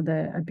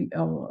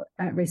or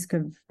at risk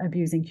of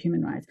abusing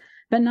human rights.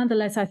 But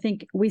nonetheless, I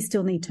think we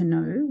still need to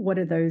know what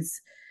are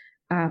those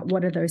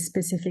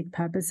specific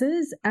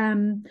purposes.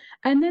 And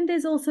then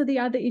there's also the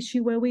other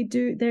issue where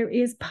there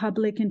is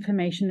public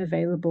information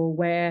available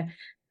where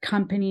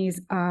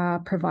companies are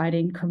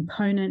providing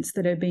components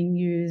that are being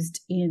used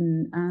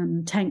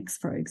in tanks,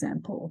 for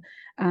example,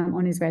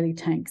 on Israeli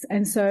tanks.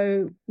 And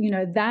so,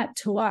 that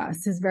to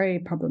us is very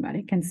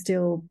problematic and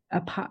still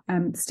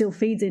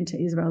feeds into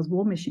Israel's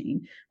war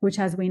machine, which,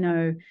 as we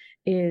know,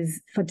 is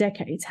for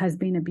decades has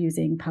been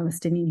abusing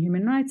Palestinian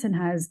human rights and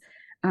has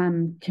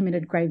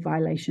committed grave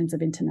violations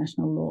of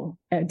international law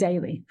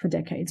daily for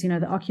decades.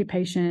 The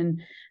occupation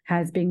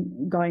has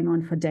been going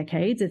on for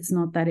decades. It's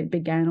not that it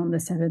began on the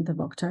 7th of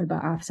October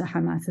after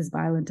Hamas's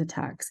violent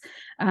attacks.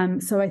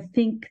 So I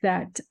think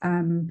that,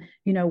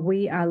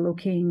 we are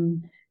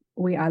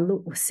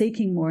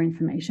seeking more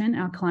information.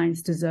 Our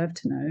clients deserve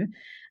to know.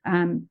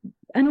 And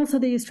also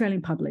the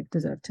Australian public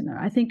deserve to know.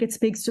 I think it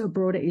speaks to a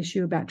broader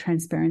issue about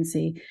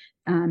transparency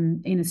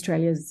in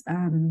Australia's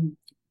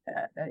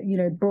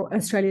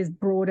Australia's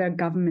broader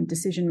government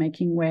decision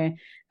making, where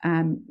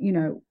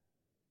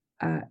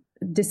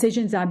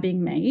decisions are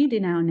being made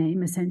in our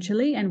name,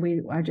 essentially, and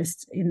we are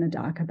just in the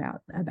dark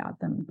about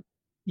them.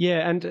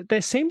 Yeah, and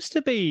there seems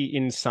to be,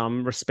 in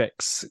some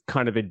respects,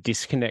 kind of a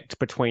disconnect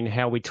between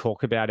how we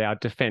talk about our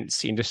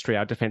defence industry,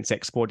 our defence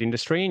export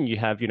industry, and you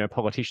have,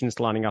 politicians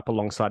lining up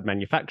alongside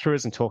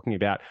manufacturers and talking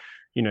about,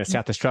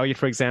 South Australia,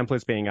 for example,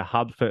 as being a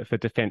hub for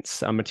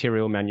defence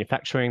material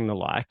manufacturing and the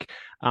like.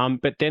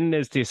 But then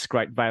there's this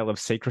great veil of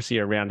secrecy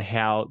around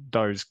how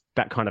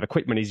that kind of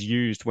equipment is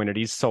used when it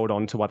is sold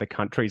on to other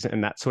countries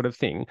and that sort of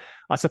thing.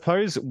 I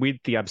suppose with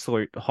the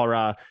absolute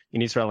horror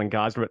in Israel and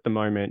Gaza at the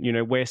moment,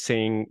 we're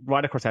seeing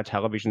right across our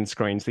television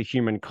screens the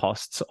human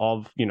costs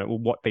of,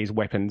 what these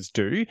weapons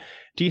do.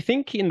 Do you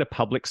think in the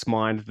public's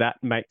mind that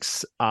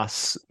makes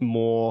us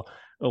more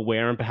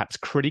aware and perhaps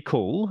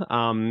critical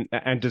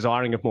and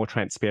desiring of more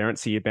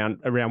transparency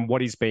around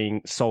what is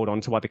being sold on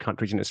to other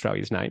countries in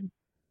Australia's name?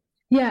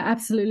 Yeah,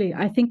 absolutely.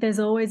 I think there's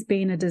always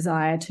been a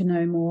desire to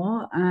know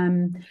more.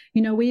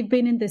 We've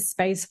been in this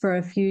space for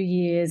a few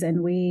years,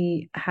 and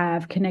we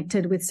have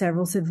connected with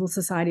several civil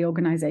society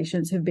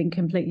organizations who've been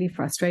completely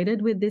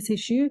frustrated with this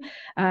issue.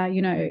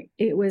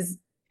 It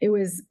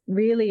was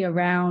really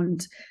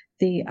around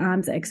the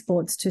arms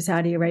exports to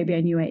Saudi Arabia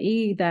and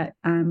UAE that,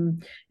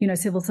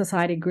 civil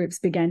society groups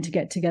began to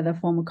get together,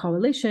 form a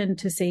coalition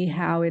to see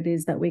how it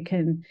is that we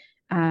can,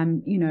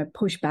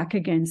 push back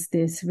against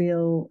this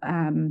real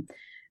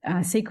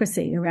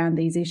secrecy around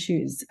these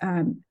issues.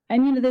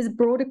 There's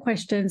broader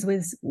questions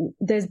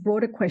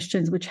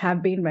which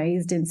have been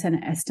raised in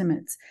Senate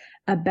estimates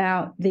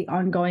about the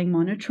ongoing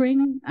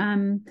monitoring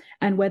and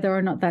whether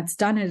or not that's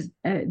done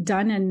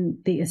in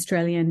the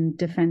Australian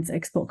Defence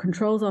Export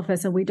Controls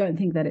Office. And we don't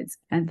think that it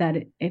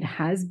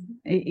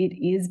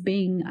is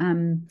being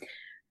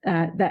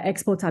that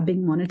exports are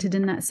being monitored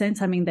in that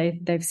sense. I mean,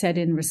 they've said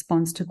in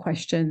response to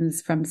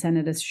questions from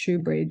Senator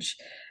Shoebridge,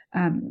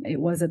 it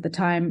was at the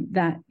time,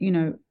 that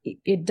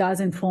it does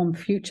inform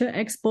future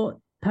export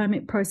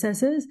permit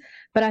processes,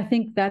 but I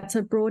think that's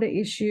a broader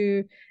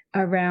issue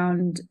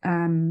around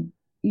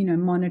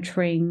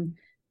monitoring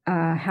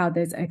how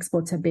those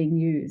exports are being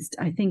used.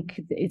 I think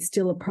it's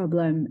still a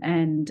problem,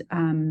 and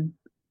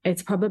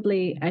it's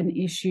probably an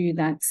issue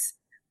that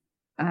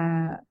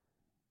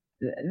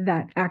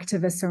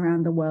activists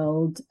around the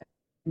world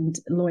and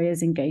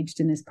lawyers engaged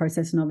in this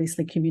process, and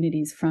obviously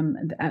communities from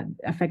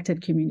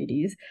affected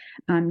communities,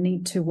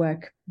 need to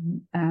work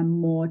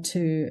more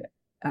to,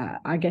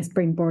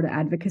 bring broader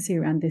advocacy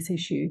around this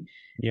issue.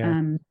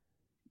 Yeah.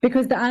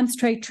 Because the Arms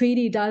Trade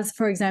Treaty does,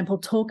 for example,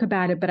 talk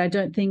about it, but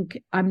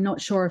I'm not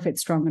sure if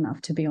it's strong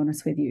enough, to be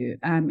honest with you,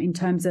 in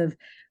terms of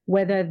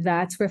whether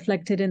that's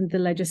reflected in the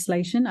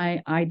legislation.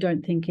 I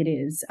don't think it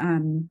is.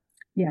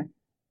 Yeah.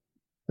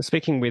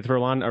 Speaking with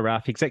Rowan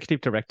Araf, Executive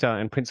Director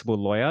and Principal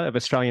Lawyer of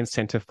Australian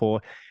Centre for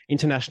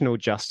International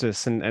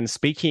Justice, and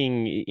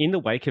speaking in the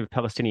wake of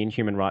Palestinian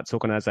human rights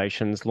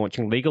organisations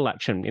launching legal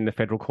action in the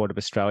Federal Court of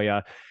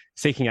Australia,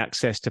 seeking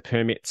access to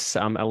permits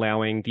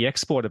allowing the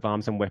export of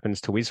arms and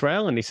weapons to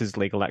Israel. And this is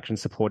legal action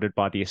supported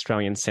by the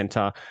Australian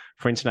Centre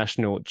for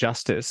International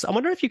Justice. I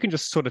wonder if you can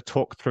just sort of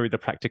talk through the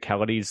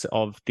practicalities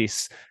of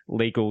this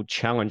legal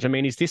challenge. I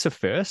mean, is this a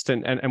first?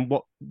 And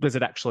what does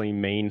it actually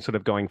mean sort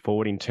of going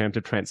forward in terms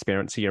of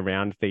transparency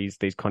around these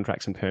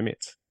contracts and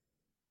permits?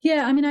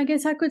 Yeah, I mean, I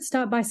guess I could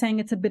start by saying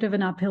it's a bit of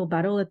an uphill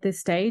battle at this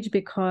stage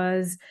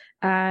because,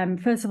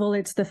 first of all,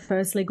 it's the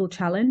first legal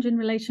challenge in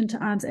relation to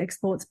arms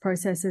exports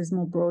processes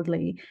more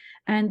broadly.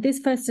 And this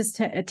first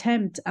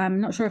attempt, I'm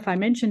not sure if I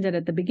mentioned it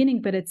at the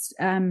beginning, but it's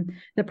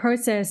the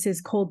process is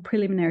called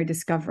preliminary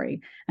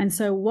discovery. And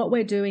so what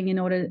we're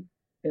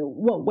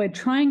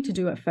trying to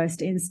do at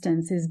first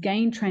instance is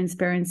gain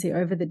transparency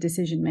over the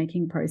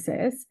decision-making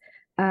process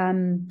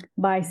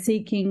by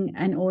seeking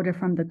an order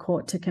from the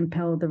court to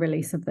compel the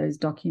release of those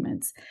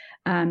documents.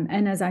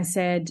 And as I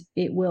said,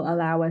 it will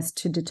allow us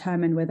to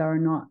determine whether or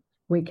not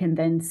we can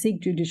then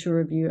seek judicial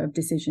review of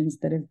decisions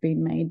that have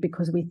been made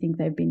because we think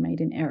they've been made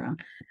in error.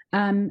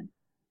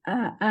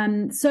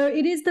 So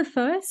it is the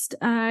first.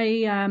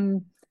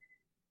 And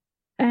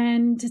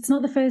it's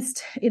not the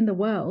first in the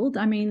world.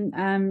 I mean,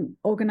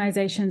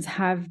 organizations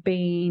have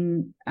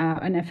been,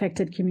 and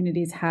affected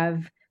communities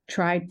have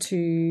tried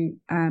to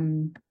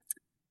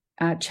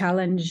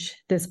challenge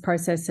this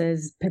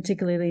processes,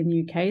 particularly in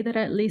the UK, that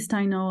at least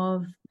I know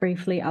of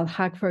briefly.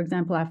 Al-Haq, for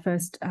example, our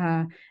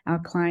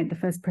client, the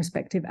first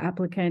prospective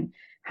applicant,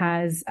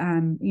 has,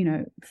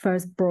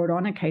 first brought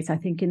on a case, I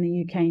think, in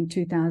the UK in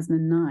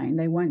 2009.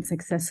 They weren't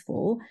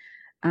successful.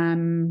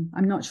 I'm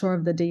not sure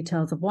of the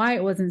details of why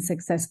it wasn't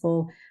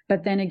successful,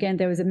 but then again,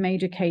 there was a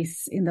major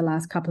case in the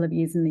last couple of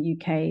years in the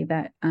UK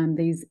that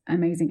these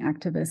amazing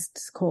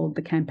activists called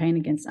the Campaign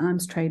Against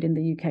Arms Trade in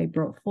the UK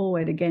brought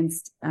forward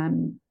against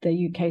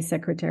the UK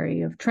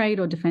Secretary of Trade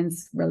or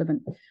Defence,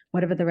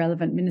 whatever the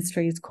relevant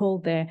ministry is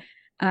called there,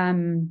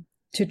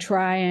 to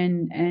try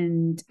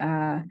and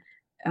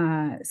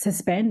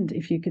suspend,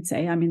 if you could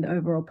say. I mean, the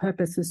overall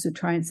purpose was to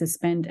try and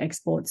suspend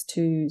exports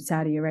to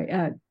Saudi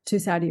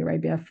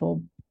Arabia for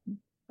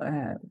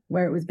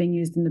where it was being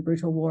used in the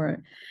brutal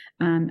war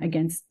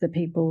against the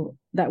people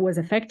that was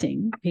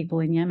affecting people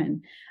in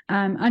Yemen.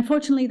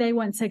 Unfortunately, they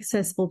weren't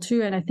successful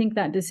too, and I think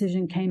that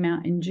decision came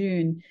out in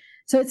June.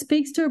 So it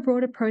speaks to a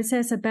broader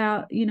process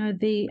about,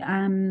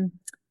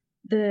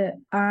 the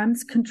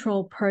arms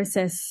control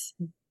process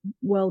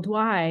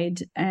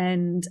worldwide,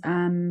 and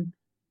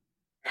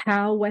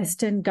how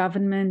Western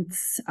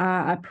governments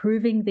are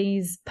approving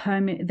these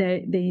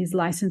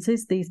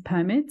licenses, these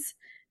permits,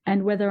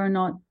 and whether or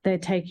not they're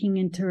taking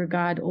into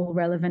regard all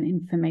relevant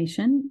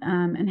information,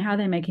 and how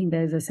they're making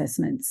those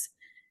assessments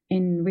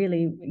in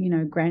really,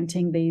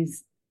 granting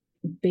these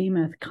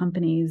behemoth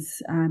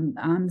companies,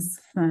 arms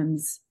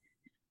firms,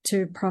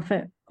 to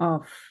profit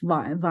off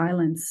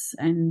violence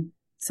and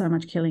so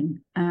much killing.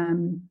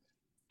 And,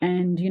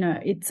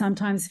 it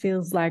sometimes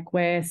feels like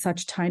we're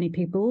such tiny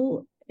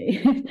people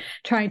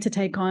trying to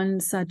take on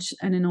such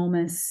an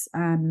enormous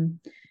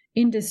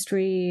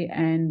industry,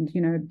 and,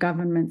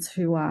 governments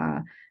who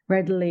are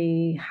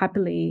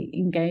happily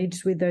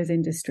engaged with those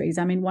industries.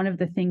 I mean, one of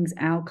the things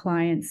our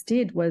clients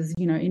did was,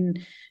 in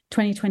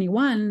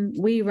 2021,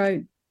 we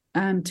wrote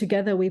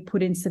together, we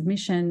put in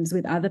submissions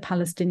with other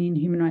Palestinian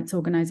human rights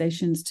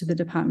organizations to the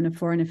Department of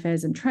Foreign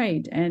Affairs and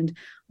Trade. And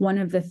one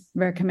of the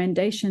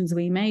recommendations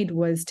we made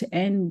was to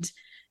end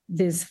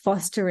this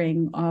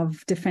fostering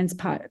of defense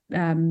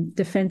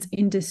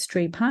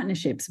industry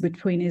partnerships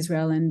between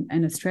Israel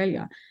and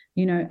Australia.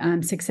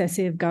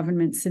 Successive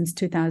governments since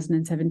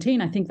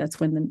 2017, I think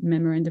that's when the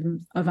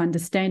Memorandum of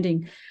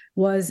Understanding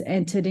was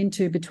entered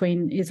into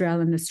between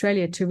Israel and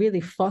Australia to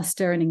really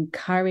foster and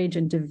encourage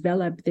and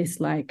develop this,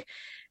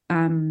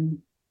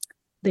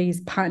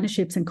 these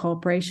partnerships and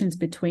cooperations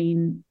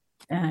between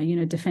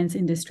defense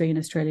industry in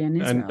Australia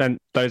and Israel. And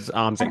those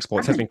arms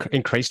exports have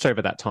increased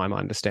over that time, I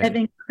understand.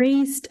 They've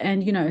increased,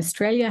 and,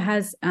 Australia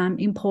has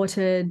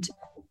imported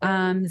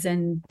arms,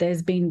 and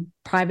there's been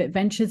private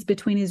ventures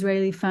between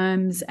Israeli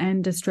firms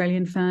and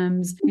Australian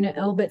firms.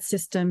 Elbit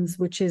Systems,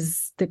 which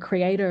is the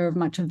creator of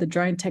much of the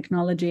drone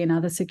technology and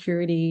other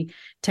security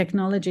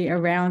technology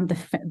around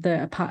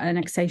the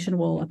annexation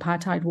wall,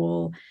 apartheid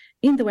wall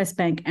in the West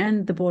Bank,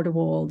 and the border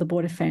wall, the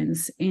border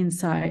fence in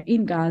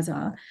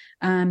Gaza,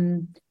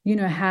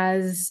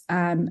 has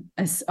a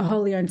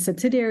wholly owned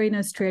subsidiary in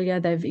Australia.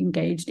 They've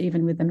engaged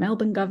even with the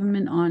Melbourne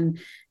government on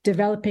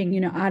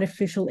developing,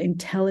 artificial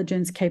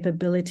intelligence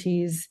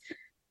capabilities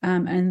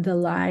and the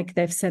like.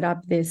 They've set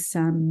up this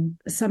some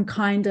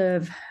kind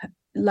of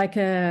I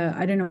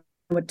don't know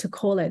what to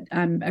call it,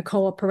 a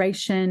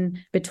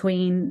cooperation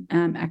between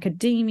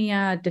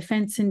academia,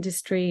 defense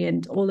industry,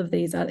 and all of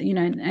these other,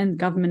 and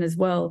government as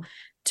well,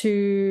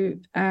 to,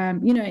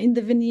 in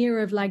the veneer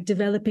of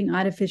developing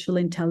artificial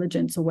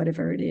intelligence or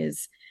whatever it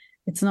is.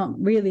 It's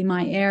not really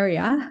my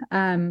area,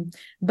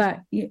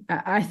 but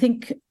I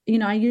think,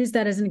 I use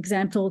that as an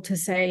example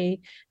to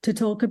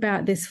talk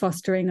about this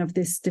fostering of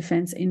this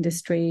defense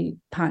industry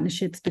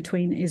partnerships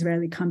between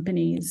Israeli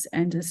companies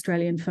and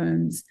Australian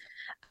firms.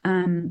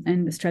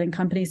 And Australian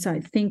companies. So I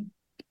think,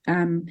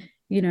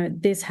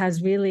 this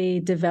has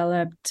really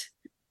developed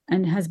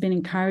and has been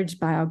encouraged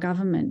by our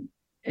government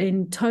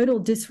in total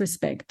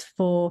disrespect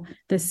for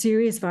the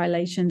serious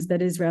violations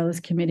that Israel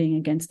is committing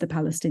against the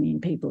Palestinian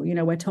people.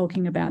 We're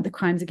talking about the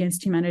crimes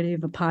against humanity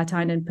of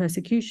apartheid and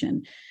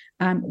persecution,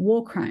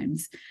 war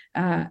crimes,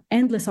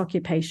 endless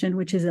occupation,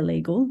 which is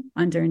illegal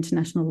under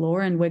international law.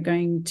 And we're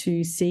going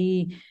to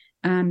see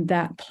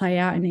that play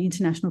out in the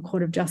International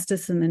Court of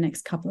Justice in the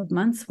next couple of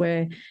months,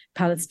 where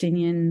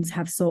Palestinians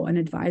have sought an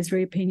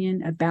advisory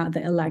opinion about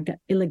the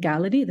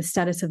illegality, the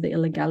status of the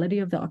illegality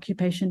of the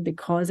occupation,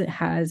 because it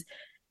has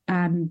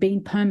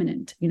been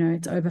permanent.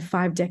 It's over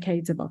 5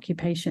 decades of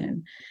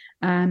occupation.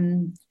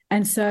 And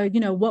so,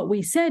 what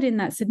we said in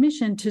that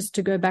submission, just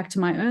to go back to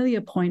my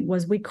earlier point,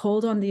 was we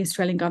called on the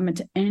Australian government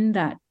to end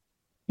that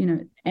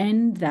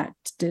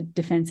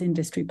defense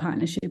industry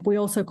partnership. We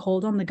also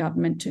called on the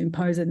government to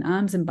impose an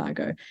arms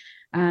embargo.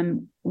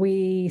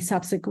 We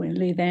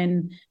subsequently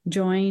then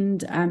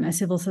joined a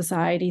civil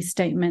society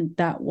statement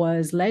that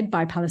was led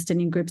by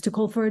Palestinian groups to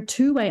call for a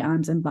 2-way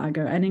arms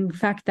embargo. And in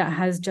fact, that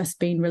has just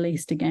been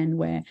released again,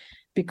 where,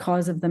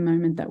 because of the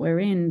moment that we're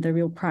in, the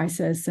real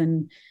crisis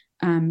and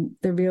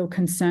the real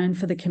concern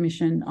for the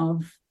commission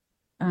of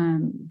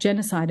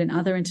genocide and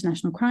other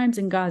international crimes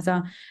in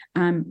Gaza,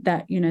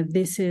 that,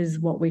 this is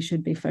what we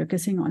should be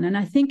focusing on. And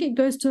I think it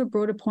goes to a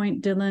broader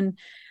point, Dylan.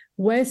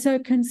 We're so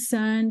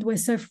concerned, we're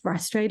so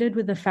frustrated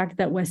with the fact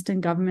that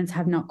Western governments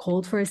have not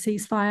called for a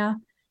ceasefire,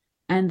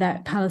 and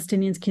that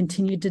Palestinians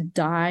continue to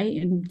die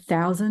in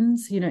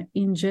thousands,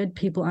 injured,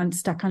 people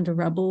stuck under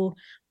rubble.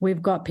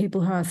 We've got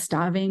people who are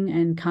starving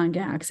and can't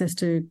get access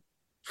to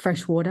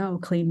fresh water or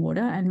clean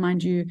water. And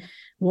mind you,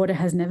 water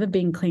has never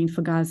been clean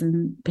for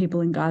Gazan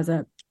people in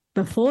Gaza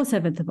before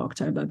 7th of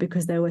October,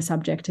 because they were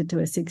subjected to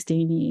a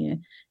 16-year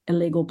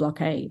illegal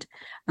blockade.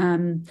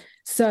 I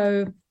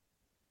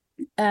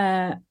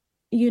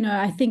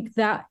think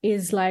that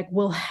is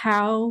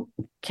how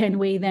can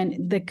we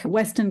then, the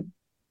Western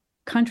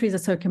countries are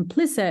so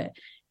complicit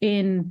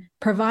in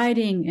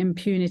providing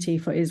impunity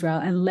for Israel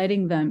and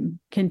letting them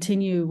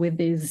continue with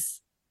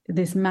this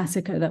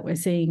massacre that we're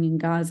seeing in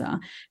Gaza,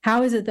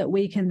 how is it that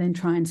we can then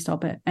try and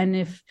stop it? And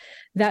if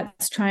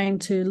that's trying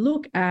to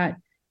look at,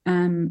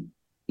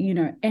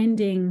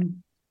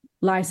 ending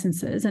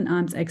licenses and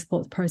arms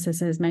export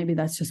processes, maybe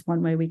that's just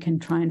one way we can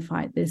try and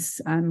fight this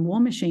war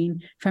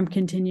machine from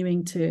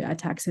continuing to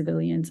attack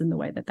civilians in the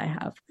way that they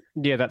have.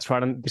 Yeah, that's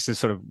right. And this is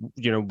sort of,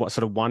 what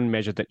sort of one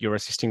measure that you're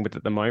assisting with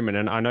at the moment.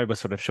 And I know we're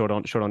sort of short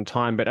on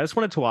time, but I just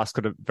wanted to ask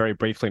sort of very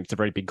briefly, it's a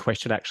very big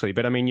question actually,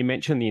 but I mean, you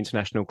mentioned the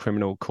International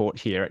Criminal Court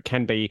here. It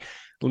can be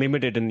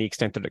limited in the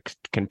extent that it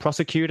can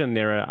prosecute, and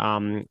there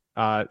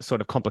are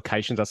sort of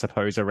complications, I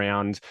suppose,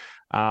 around,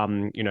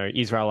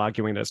 Israel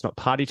arguing that it's not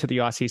party to the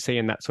ICC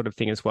and that sort of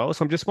thing as well.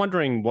 So I'm just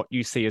wondering what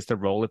you see as the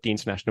role of the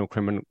International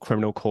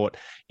Criminal Court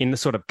in the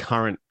sort of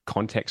current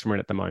context we're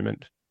in at the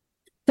moment.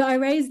 So I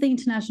raised the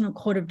International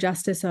Court of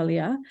Justice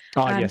earlier.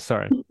 Oh, yes,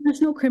 sorry. The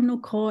International Criminal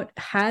Court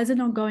has an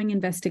ongoing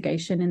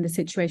investigation in the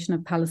situation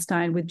of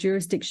Palestine with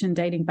jurisdiction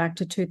dating back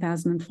to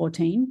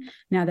 2014.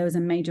 Now, there was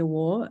a major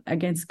war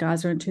against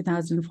Gaza in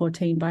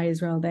 2014 by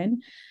Israel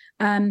then.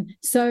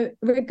 So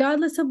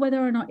regardless of whether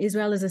or not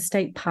Israel is a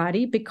state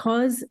party,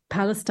 because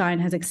Palestine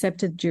has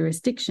accepted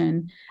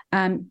jurisdiction,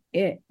 the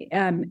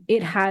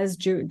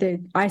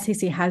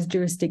ICC has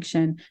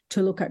jurisdiction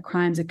to look at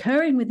crimes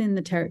occurring within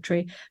the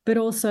territory, but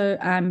also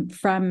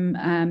from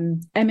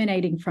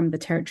emanating from the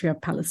territory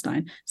of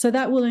Palestine. So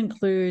that will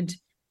include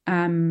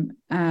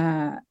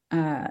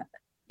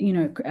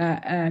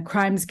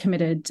crimes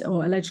committed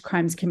or alleged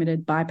crimes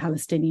committed by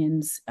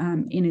Palestinians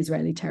in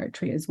Israeli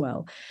territory as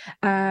well.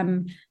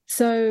 The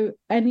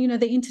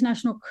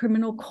International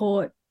Criminal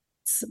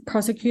Court's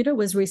prosecutor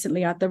was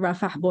recently at the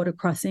Rafah border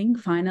crossing.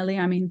 Finally,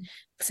 I mean,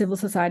 civil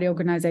society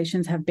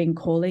organizations have been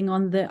calling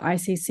on the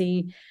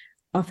ICC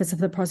Office of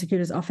the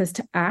Prosecutor's Office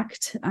to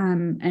act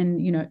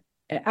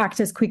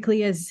act as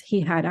quickly as he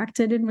had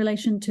acted in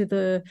relation to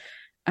the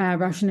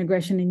Russian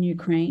aggression in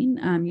Ukraine,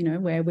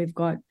 where we've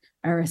got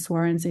arrest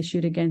warrants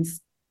issued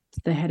against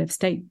the head of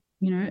state,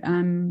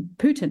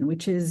 Putin,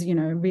 which is,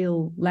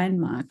 real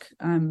landmark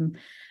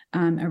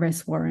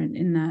arrest warrant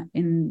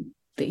in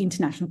the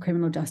international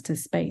criminal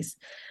justice space.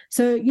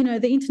 So,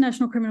 the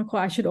International Criminal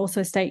Court, I should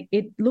also state,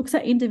 it looks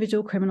at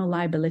individual criminal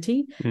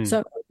liability.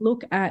 So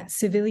look at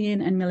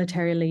civilian and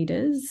military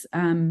leaders.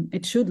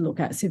 It should look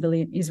at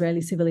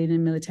Israeli civilian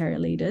and military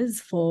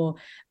leaders for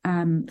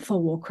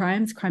war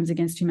crimes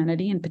against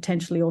humanity, and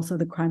potentially also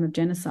the crime of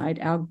genocide.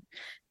 Our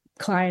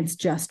clients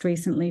just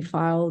recently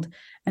filed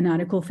an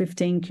Article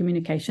 15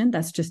 communication.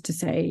 That's just to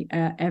say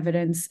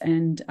evidence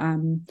and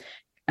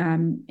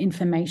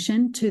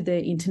information to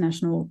the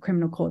International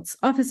Criminal Court's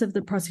Office of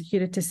the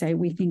Prosecutor to say,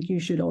 we think you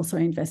should also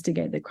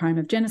investigate the crime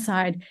of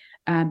genocide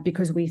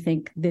because we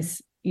think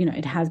this,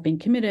 it has been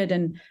committed,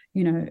 and,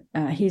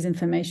 here's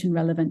information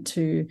relevant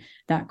to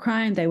that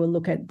crime. They will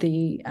look at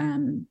the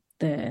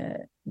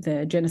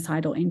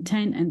genocidal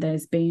intent, and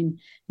there's been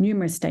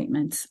numerous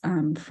statements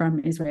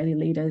from Israeli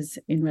leaders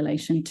in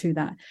relation to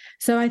that.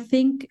 So I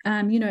think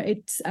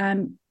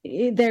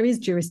there is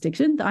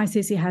jurisdiction. The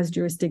ICC has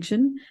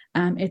jurisdiction.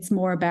 It's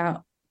more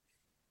about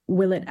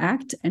will it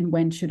act and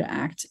when should it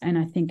act, and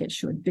I think it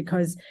should,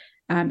 because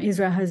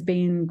Israel has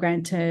been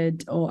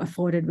granted or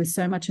afforded with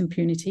so much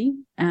impunity.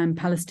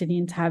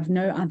 Palestinians have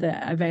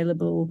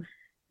no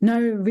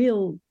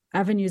real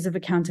avenues of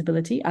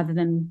accountability other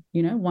than,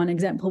 one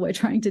example we're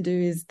trying to do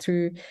is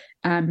through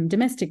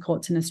domestic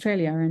courts in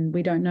Australia, and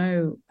we don't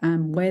know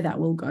where that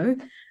will go.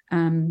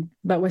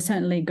 But we're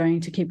certainly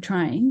going to keep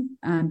trying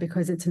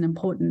because it's an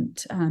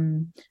important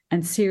and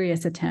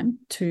serious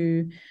attempt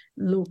to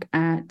look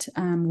at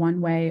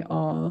one way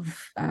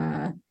of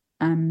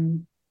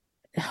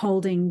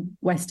holding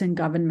Western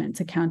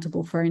governments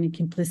accountable for any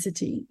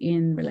complicity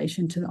in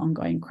relation to the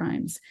ongoing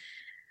crimes.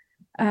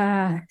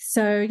 I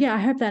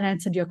hope that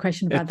answered your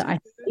question about the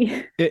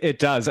ICC. It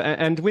does.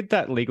 And with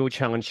that legal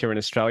challenge here in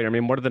Australia, I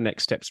mean, what are the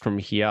next steps from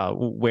here?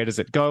 Where does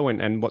it go,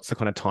 and what's the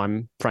kind of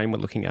time frame we're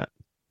looking at?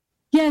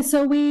 Yeah,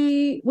 so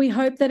we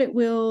hope that it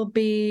will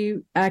be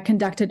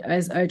conducted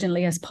as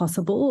urgently as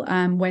possible.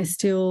 We're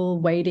still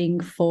waiting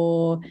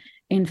for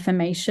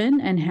information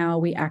and how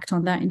we act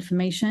on that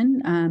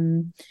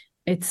information.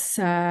 It's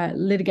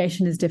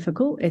litigation is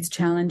difficult, it's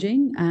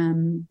challenging,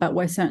 but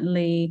we're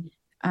certainly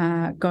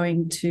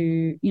going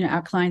to,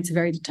 our clients are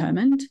very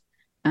determined.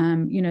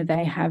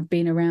 They have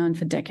been around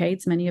for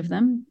decades, many of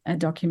them,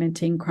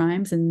 documenting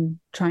crimes and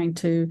trying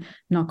to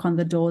knock on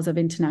the doors of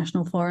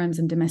international forums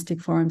and domestic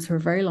forums for a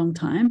very long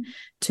time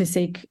to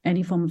seek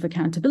any form of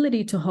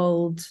accountability, to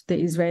hold the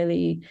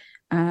Israeli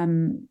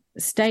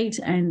state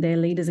and their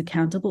leaders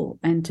accountable,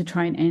 and to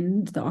try and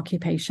end the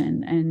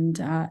occupation and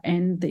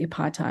end the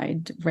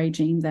apartheid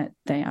regime that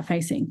they are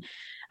facing.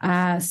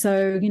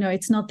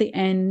 It's not the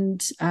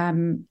end.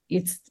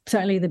 It's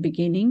certainly the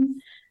beginning.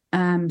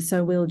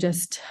 So we'll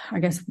just, I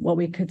guess what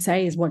we could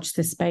say is watch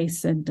this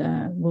space, and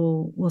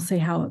we'll see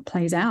how it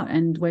plays out.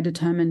 And we're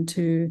determined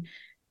to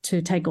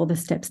take all the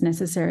steps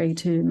necessary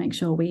to make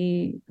sure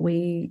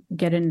we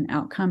get an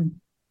outcome.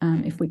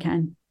 if we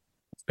can.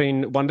 It's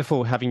been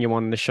wonderful having you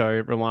on the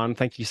show, Rowan.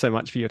 Thank you so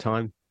much for your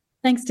time.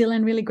 Thanks,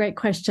 Dylan. Really great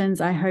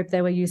questions. I hope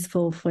they were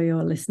useful for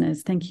your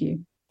listeners. Thank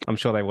you. I'm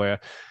sure they were.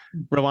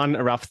 Rowan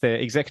Aruf,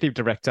 the Executive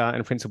Director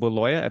and Principal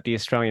Lawyer at the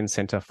Australian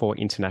Centre for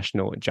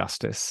International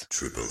Justice.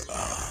 Triple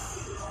R.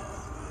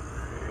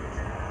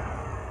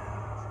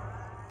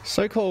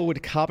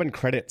 So-called carbon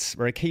credits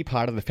are a key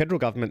part of the federal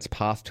government's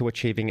path to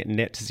achieving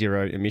net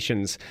zero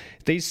emissions.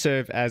 These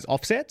serve as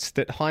offsets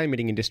that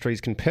high-emitting industries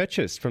can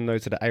purchase from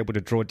those that are able to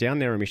draw down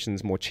their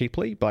emissions more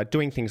cheaply by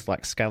doing things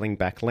like scaling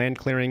back land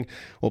clearing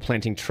or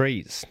planting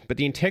trees. But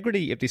the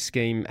integrity of this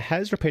scheme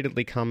has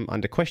repeatedly come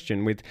under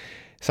question, with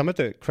some of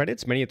the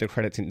credits, many of the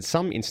credits in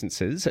some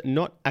instances,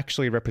 not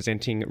actually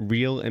representing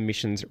real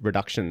emissions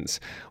reductions.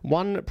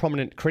 One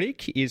prominent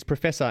critic is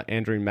Professor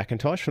Andrew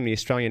McIntosh from the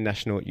Australian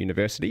National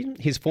University.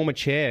 He's former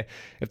chair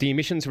of the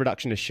Emissions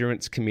Reduction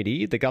Assurance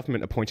Committee, the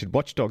government-appointed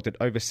watchdog that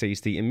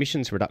oversees the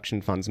Emissions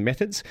Reduction Fund's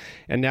methods,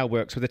 and now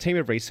works with a team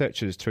of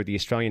researchers through the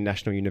Australian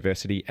National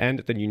University and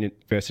the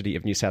University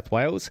of New South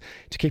Wales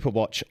to keep a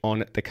watch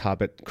on the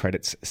carbon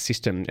credits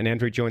system. And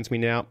Andrew joins me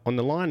now on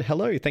the line.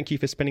 Hello, thank you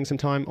for spending some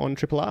time on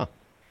Triple R.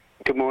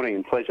 Good morning,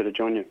 and pleasure to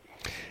join you.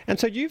 And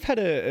so you've had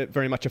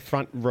very much a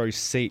front row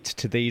seat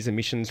to these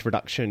emissions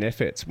reduction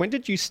efforts. When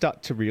did you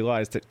start to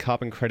realise that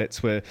carbon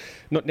credits were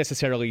not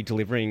necessarily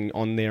delivering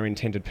on their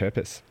intended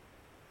purpose?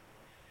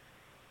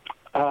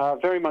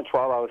 Very much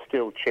while I was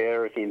still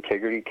chair of the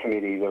Integrity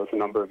Committee, there was a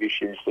number of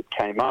issues that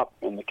came up,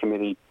 and the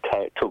committee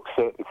took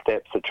certain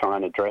steps to try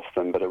and address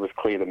them, but it was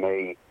clear to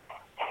me,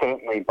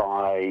 certainly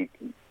by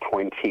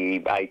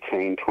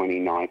 2018,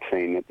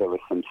 2019, that there were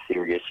some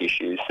serious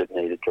issues that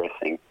need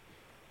addressing.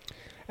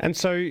 And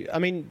so, I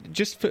mean,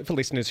 just for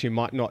listeners who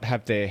might not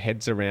have their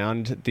heads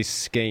around this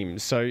scheme,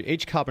 so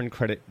each carbon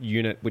credit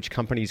unit which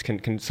companies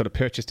can sort of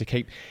purchase to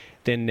keep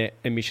their net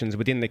emissions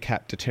within the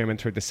cap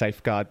determined through the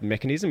safeguard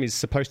mechanism is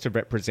supposed to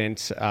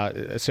represent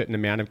a certain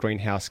amount of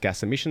greenhouse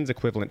gas emissions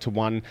equivalent to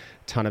 1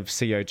 tonne of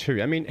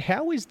CO2. I mean,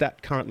 how is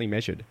that currently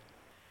measured?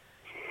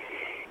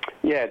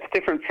 Yeah, it's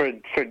different for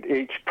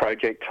each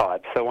project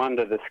type. So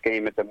under the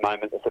scheme at the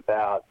moment, there's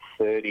about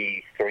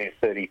 33 to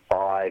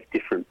 35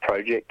 different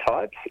project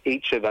types.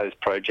 Each of those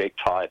project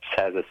types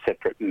has a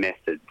separate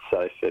method.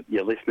 So for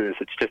your listeners,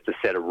 it's just a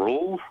set of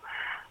rules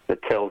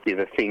that tells you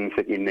the things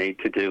that you need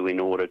to do in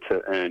order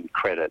to earn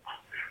credits.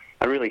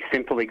 A really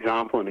simple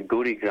example and a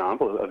good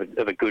example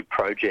of a good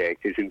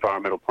project is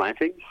environmental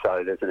planting.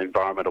 So there's an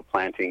environmental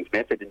plantings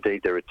method.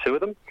 Indeed, there are 2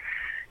 of them.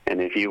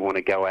 And if you want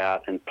to go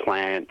out and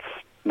plant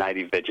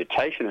native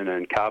vegetation and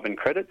earn carbon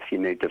credits, you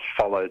need to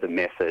follow the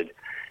method.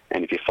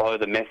 And if you follow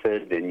the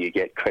method, then you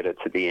get credits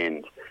at the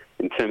end.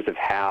 In terms of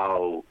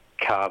how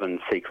carbon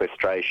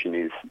sequestration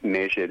is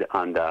measured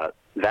under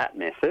that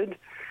method,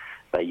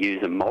 they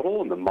use a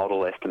model, and the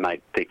model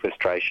estimates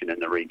sequestration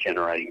and the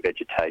regenerating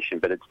vegetation,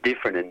 but it's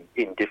different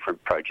in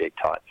different project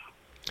types.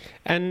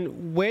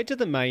 And where do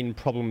the main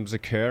problems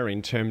occur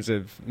in terms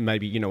of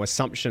maybe,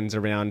 assumptions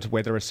around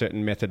whether a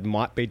certain method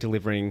might be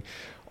delivering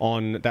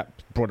on that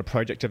broader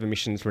project of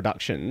emissions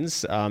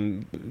reductions,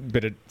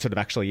 but it sort of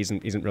actually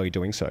isn't really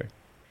doing so?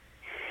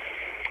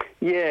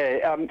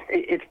 Yeah,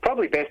 it's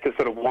probably best to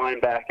sort of wind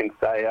back and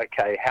say,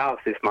 okay, how is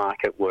this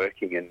market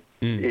working?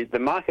 And the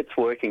market's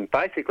working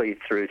basically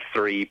through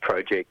 3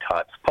 project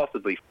types,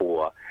 possibly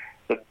 4.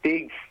 The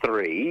big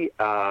 3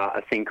 are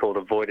a thing called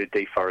avoided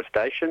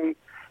deforestation.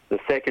 The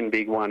second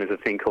big one is a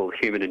thing called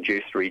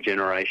human-induced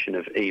regeneration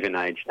of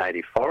even-aged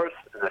native forests,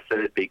 and the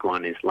third big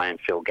one is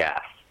landfill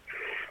gas.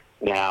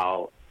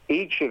 Now,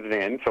 each of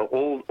them, for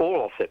all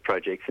offset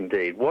projects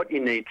indeed, what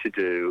you need to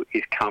do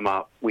is come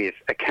up with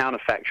a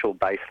counterfactual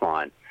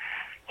baseline.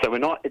 So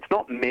it's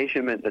not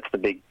measurement that's the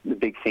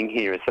big thing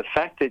here. It's the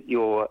fact that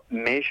you're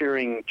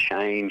measuring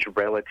change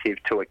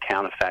relative to a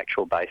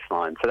counterfactual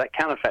baseline. So that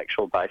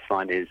counterfactual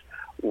baseline is,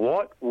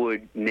 what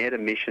would net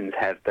emissions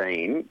have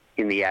been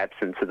in the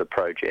absence of the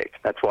project?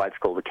 That's why it's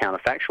called a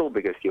counterfactual,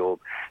 because you're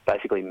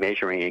basically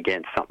measuring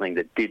against something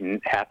that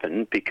didn't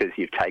happen because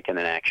you've taken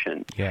an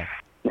action. Yeah.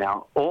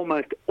 Now,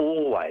 almost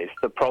always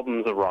the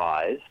problems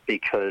arise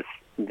because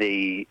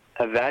the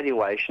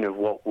evaluation of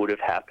what would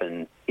have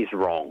happened is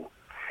wrong.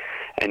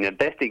 And the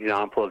best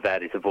example of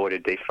that is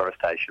avoided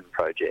deforestation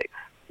projects.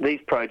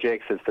 These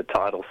projects, as the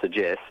title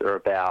suggests, are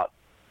about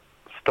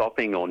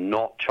stopping or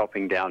not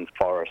chopping down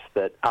forests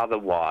that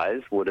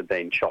otherwise would have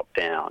been chopped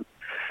down.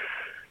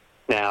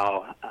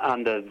 Now,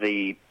 under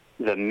the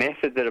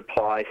method that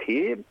applies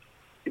here,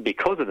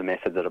 because of the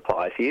method that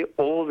applies here,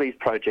 all these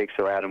projects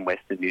are out in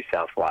Western New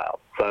South Wales.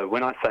 So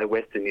when I say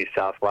Western New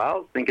South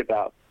Wales, think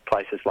about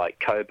places like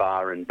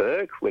Cobar and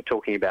Burke. We're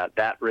talking about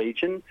that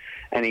region,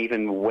 and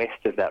even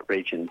west of that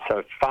region.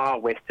 So far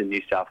western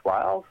New South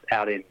Wales,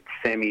 out in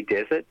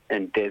semi-desert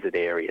and desert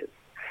areas.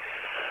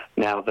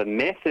 Now, the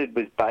method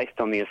was based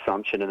on the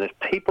assumption that if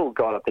people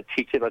got a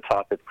particular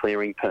type of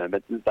clearing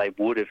permit, they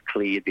would have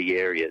cleared the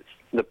areas.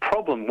 The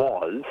problem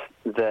was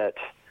that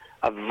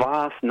a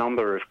vast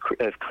number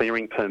of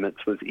clearing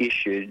permits was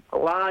issued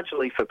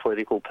largely for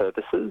political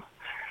purposes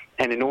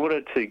and in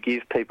order to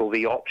give people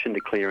the option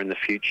to clear in the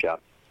future.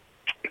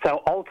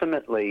 So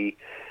ultimately,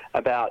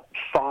 about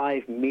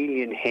 5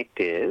 million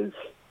hectares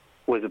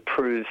was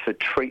approved for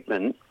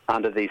treatment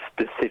under these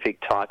specific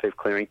type of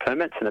clearing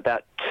permits, and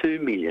about 2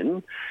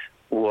 million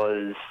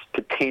was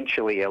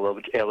potentially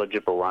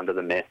eligible under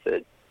the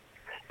method.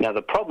 Now,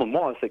 the problem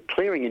was that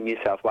clearing in New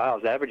South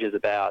Wales averages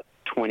about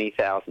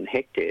 20,000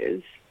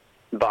 hectares,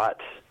 but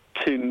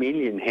 2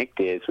 million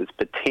hectares was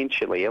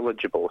potentially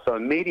eligible. So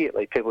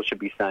immediately people should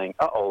be saying,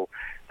 uh-oh,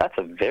 that's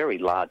a very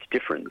large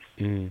difference.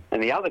 And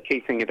the other key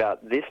thing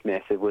about this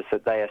method was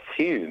that they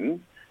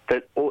assume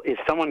that if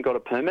someone got a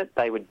permit,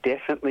 they would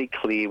definitely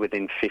clear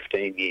within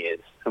 15 years.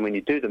 And when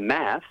you do the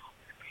math,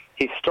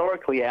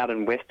 historically out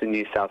in Western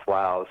New South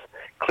Wales,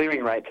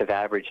 clearing rates have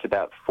averaged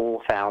about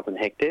 4,000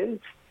 hectares,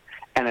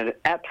 and at an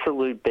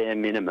absolute bare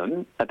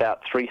minimum,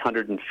 about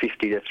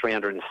 350 to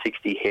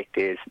 360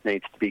 hectares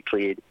needs to be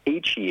cleared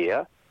each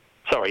year,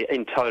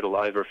 in total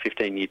over a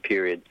 15-year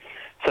period.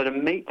 So to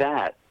meet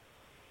that,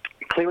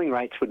 clearing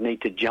rates would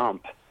need to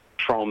jump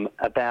from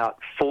about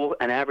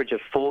an average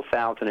of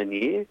 4,000 a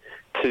year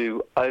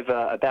to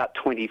over about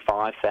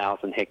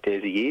 25,000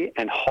 hectares a year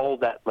and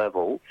hold that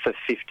level for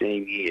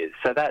 15 years.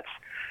 So that's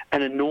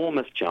an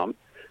enormous jump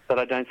that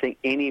I don't think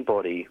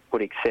anybody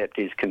would accept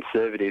is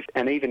conservative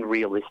and even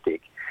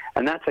realistic.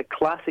 And that's a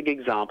classic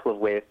example of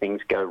where things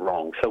go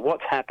wrong. So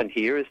what's happened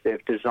here is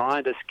they've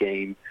designed a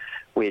scheme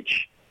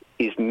which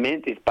is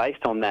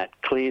based on that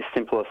clear,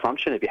 simple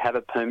assumption. If you have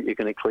a permit, you're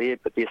going to clear,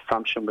 but the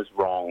assumption was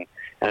wrong.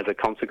 And as a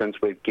consequence,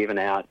 we've given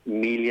out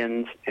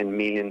millions and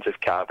millions of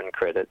carbon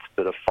credits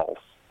that are false.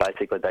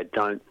 Basically, they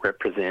don't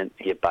represent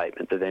the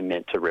abatement that they're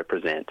meant to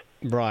represent.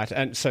 Right,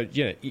 and so,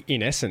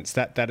 in essence,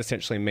 that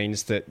essentially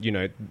means that,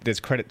 there's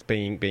credits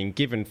being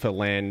given for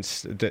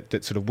lands that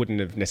sort of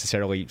wouldn't have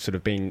necessarily sort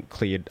of been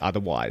cleared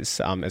otherwise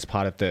as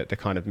part of the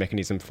kind of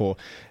mechanism for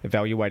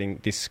evaluating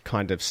this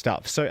kind of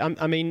stuff. So,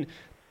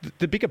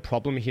 the bigger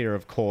problem here,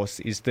 of course,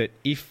 is that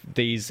if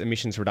these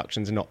emissions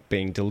reductions are not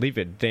being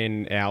delivered,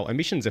 then our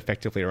emissions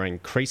effectively are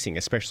increasing,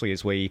 especially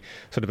as we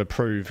sort of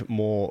approve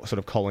more sort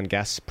of coal and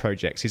gas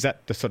projects. Is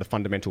that the sort of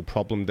fundamental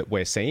problem that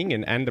we're seeing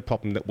and the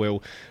problem that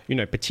will,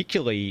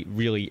 particularly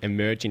really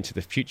emerge into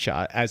the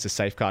future as a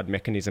safeguard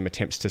mechanism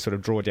attempts to sort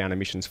of draw down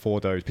emissions for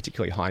those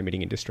particularly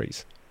high-emitting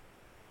industries?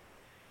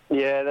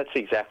 Yeah, that's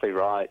exactly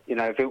right.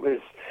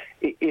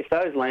 If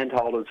those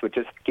landholders were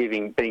just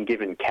being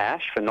given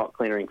cash for not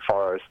clearing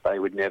forests they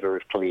would never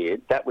have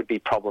cleared, that would be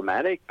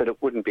problematic, but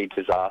it wouldn't be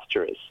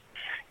disastrous.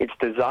 It's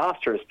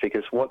disastrous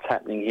because what's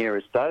happening here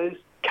is those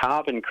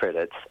carbon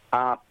credits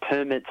are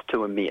permits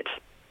to emit.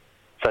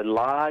 So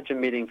large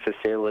emitting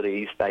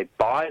facilities, they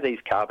buy these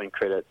carbon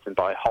credits, and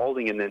by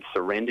holding and then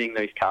surrendering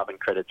these carbon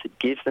credits, it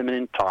gives them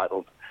an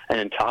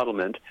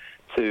entitlement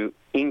to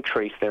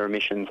increase their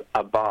emissions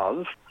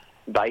above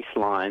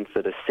baselines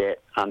that are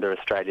set under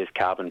Australia's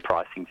carbon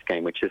pricing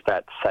scheme, which is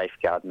that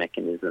safeguard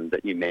mechanism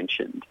that you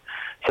mentioned.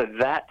 So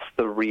that's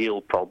the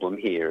real problem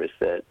here, is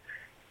that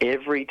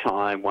every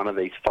time one of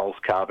these false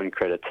carbon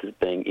credits is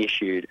being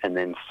issued and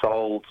then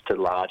sold to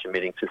large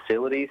emitting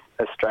facilities,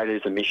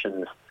 Australia's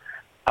emissions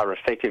are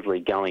effectively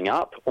going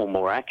up, or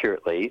more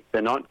accurately,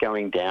 they're not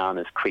going down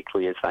as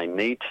quickly as they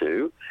need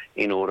to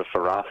in order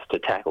for us to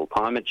tackle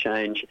climate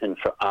change and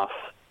for us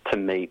to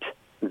meet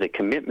the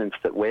commitments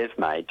that we've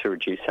made to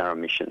reduce our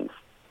emissions.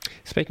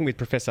 Speaking with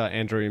Professor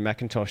Andrew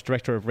McIntosh,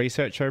 Director of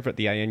Research over at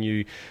the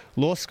ANU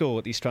Law School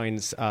at the Australian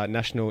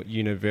National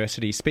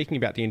University, speaking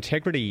about the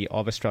integrity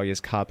of Australia's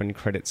carbon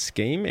credit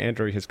scheme.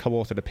 Andrew has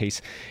co-authored a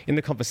piece in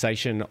The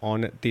Conversation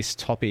on this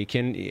topic.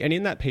 And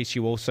in that piece,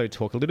 you also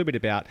talk a little bit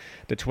about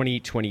the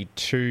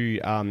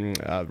 2022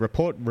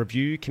 report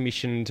review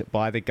commissioned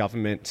by the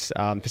government,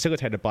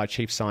 facilitated by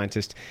Chief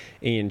Scientist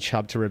Ian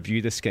Chubb to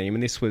review the scheme.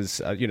 And this was,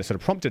 sort of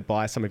prompted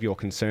by some of your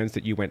concerns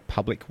that you went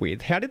public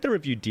with. How did the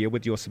review deal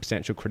with your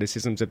substantial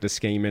criticisms of the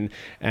scheme,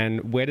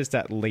 and where does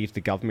that leave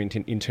the government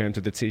in terms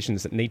of the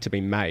decisions that need to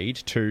be made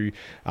to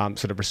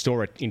sort of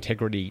restore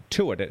integrity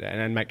to it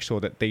and make sure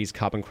that these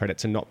carbon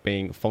credits are not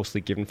being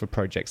falsely given for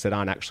projects that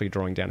aren't actually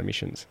drawing down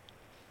emissions?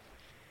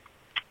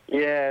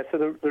 Yeah, so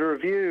the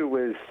review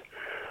was,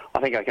 I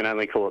think I can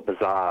only call it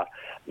bizarre.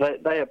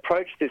 They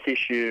approached this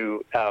issue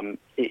and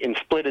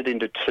split it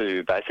into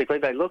two. Basically,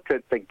 they looked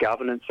at the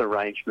governance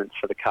arrangements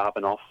for the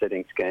carbon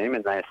offsetting scheme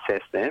and they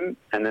assessed them,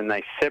 and then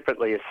they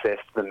separately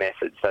assessed the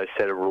methods, those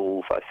set of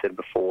rules I said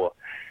before,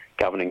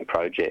 governing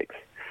projects.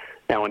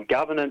 Now, on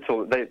governance,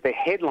 or the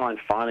headline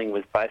finding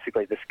was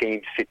basically the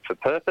scheme's fit for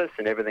purpose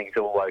and everything's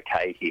all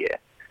okay here.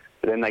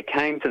 But then they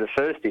came to the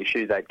first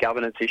issue, that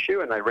governance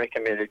issue, and they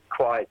recommended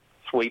quite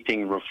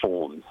sweeping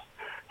reforms.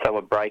 So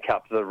a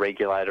break-up of the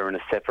regulator and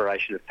a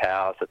separation of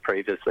powers that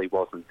previously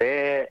wasn't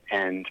there,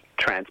 and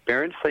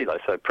transparency.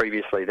 So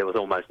previously there was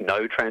almost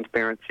no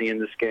transparency in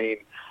the scheme,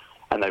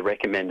 and they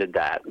recommended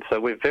that. So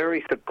we're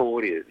very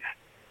supportive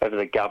of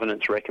the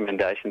governance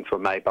recommendations were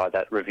made by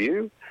that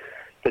review.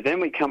 But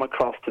then we come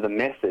across to the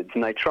methods,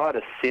 and they tried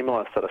a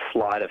similar sort of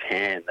sleight of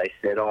hand. They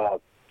said,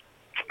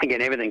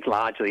 Again, everything's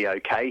largely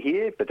okay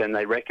here, but then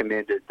they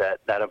recommended that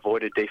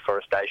avoided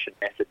deforestation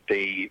method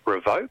be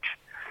revoked.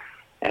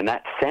 And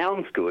that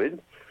sounds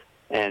good,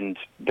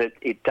 but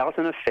it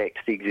doesn't affect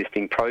the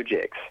existing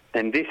projects.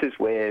 And this is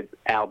where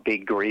our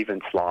big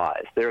grievance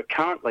lies. There are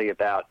currently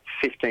about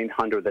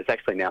 1,500, there's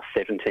actually now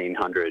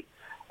 1,700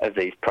 of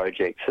these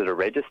projects that are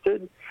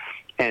registered,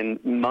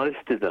 and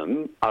most of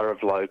them are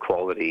of low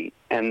quality.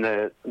 And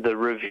the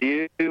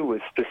review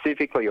was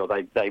specifically, or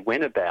they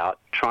went about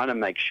trying to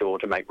make sure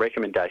to make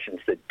recommendations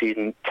that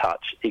didn't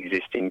touch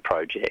existing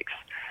projects.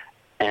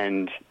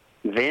 And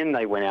then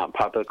they went out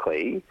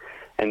publicly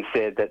and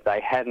said that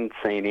they hadn't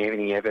seen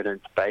any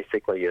evidence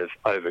basically of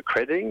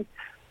overcrediting,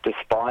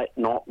 despite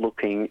not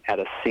looking at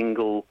a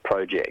single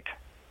project.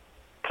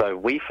 So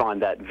we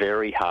find that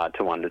very hard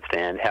to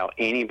understand, how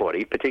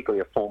anybody,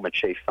 particularly a former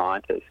chief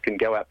scientist, can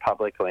go out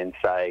publicly and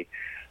say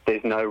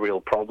there's no real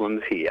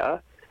problems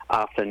here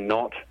after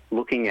not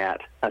looking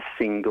at a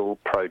single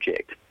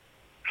project.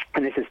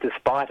 And this is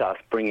despite us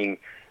bringing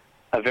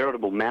a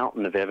veritable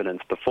mountain of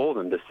evidence before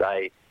them to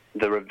say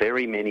there are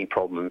very many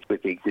problems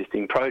with the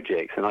existing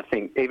projects. And I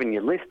think even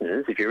your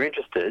listeners, if you're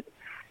interested,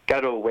 go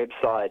to a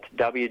website,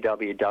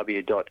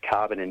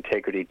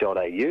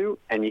 www.carbonintegrity.au,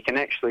 and you can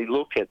actually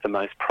look at the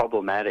most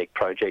problematic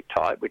project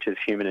type, which is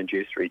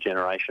human-induced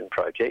regeneration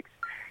projects.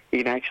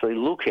 You can actually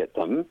look at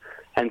them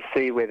and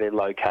see where they're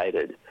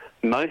located.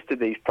 Most of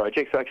these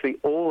projects, actually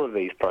all of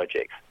these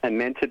projects, are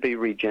meant to be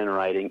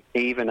regenerating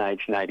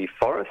even-age native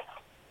forests,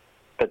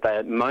 but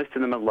most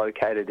of them are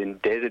located in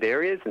desert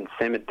areas and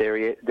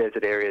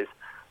semi-desert areas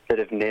that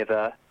have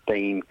never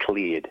been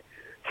cleared.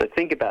 So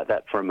think about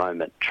that for a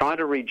moment. Try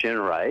to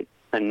regenerate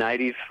a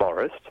native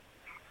forest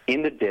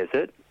in the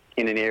desert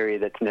in an area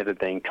that's never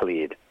been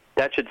cleared.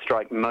 That should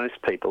strike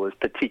most people as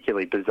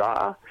particularly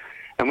bizarre.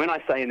 And when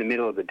I say in the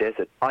middle of the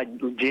desert, I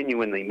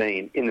genuinely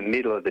mean in the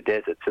middle of the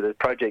desert. So the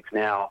project's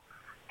now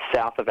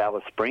south of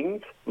Alice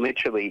Springs,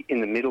 literally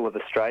in the middle of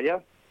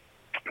Australia.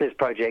 There's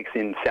projects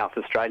in South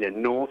Australia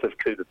north of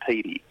Coober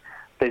Pedy.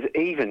 There's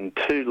even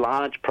 2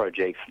 large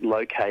projects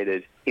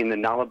located in the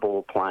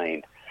Nullarbor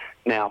Plain.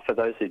 Now, for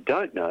those who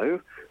don't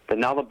know, the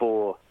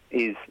Nullarbor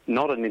is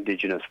not an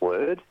Indigenous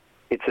word.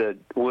 It's a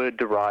word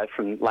derived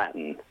from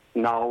Latin,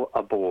 null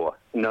arbor,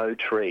 no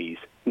trees.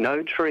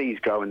 No trees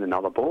grow in the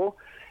Nullarbor,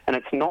 and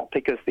it's not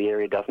because the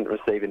area doesn't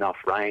receive enough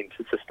rain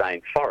to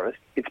sustain forest.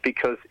 It's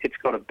because it's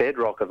got a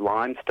bedrock of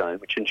limestone,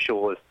 which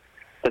ensures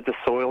that the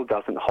soil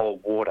doesn't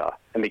hold water,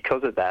 and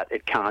because of that,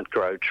 it can't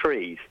grow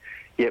trees.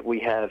 Yet we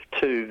have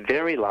 2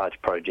 very large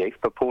projects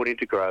purporting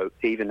to grow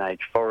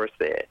even-age forest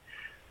there.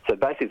 So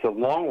basically, it's a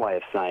long way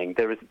of saying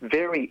there is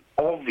very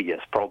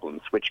obvious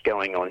problems which are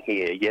going on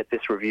here, yet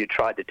this review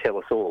tried to tell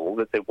us all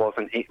that there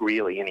wasn't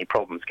really any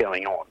problems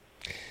going on.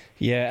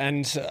 Yeah,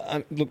 and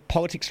look,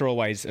 politics are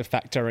always a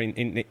factor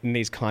in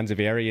these kinds of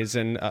areas,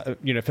 and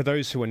for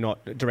those who are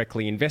not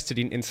directly invested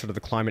in sort of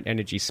the climate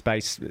energy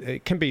space,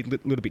 it can be a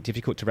little bit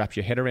difficult to wrap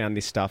your head around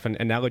this stuff, and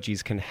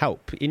analogies can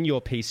help. In your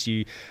piece,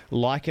 you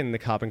liken the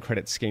carbon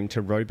credit scheme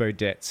to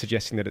robo-debt,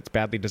 suggesting that it's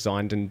badly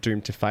designed and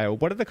doomed to fail.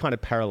 What are the kind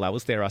of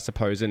parallels there, I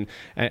suppose, and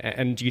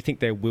do you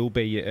think there will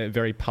be a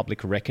very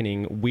public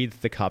reckoning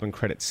with the carbon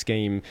credit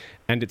scheme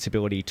and its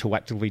ability to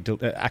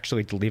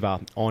actually deliver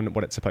on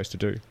what it's supposed to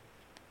do?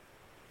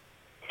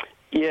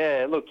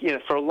 Yeah, look,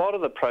 for a lot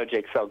of the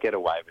projects, they'll get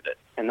away with it.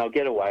 And they'll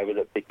get away with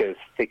it because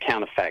the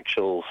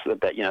counterfactuals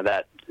about,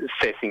 that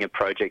assessing a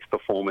project's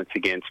performance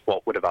against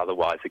what would have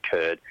otherwise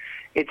occurred.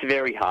 It's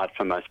very hard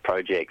for most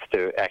projects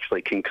to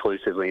actually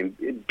conclusively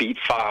and be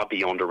far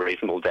beyond a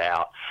reasonable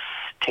doubt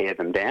tear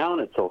them down.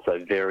 It's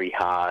also very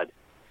hard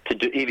to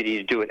do, even if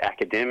you do it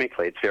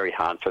academically, it's very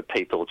hard for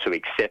people to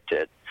accept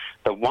it.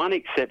 The one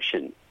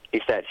exception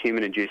is that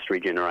human-induced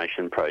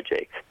regeneration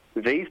project.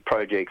 These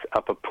projects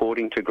are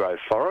purporting to grow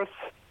forests,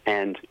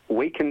 and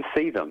we can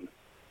see them,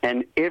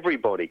 and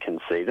everybody can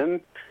see them.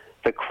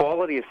 The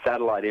quality of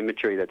satellite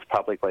imagery that's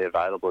publicly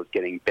available is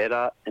getting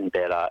better and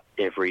better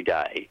every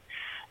day.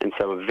 And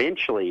so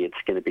eventually it's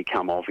going to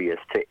become obvious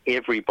to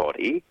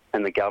everybody,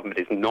 and the government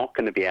is not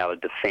going to be able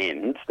to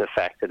defend the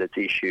fact that it's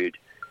issued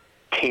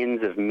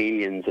tens of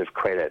millions of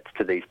credits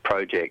to these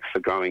projects for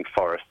growing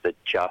forests that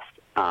just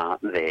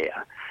aren't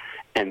there.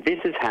 And this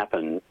has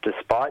happened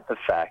despite the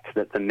fact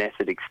that the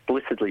method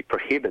explicitly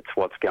prohibits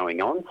what's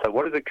going on. So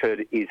what has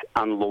occurred is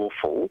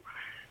unlawful,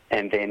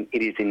 and then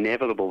it is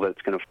inevitable that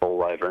it's going to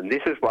fall over. And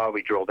this is why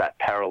we draw that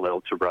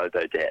parallel to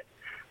robo-debt.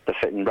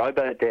 In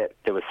robo-debt,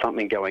 there was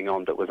something going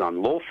on that was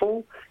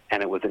unlawful,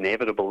 and it was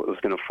inevitable it was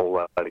going to fall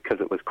over because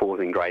it was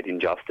causing great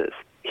injustice.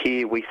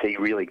 Here we see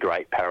really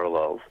great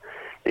parallels.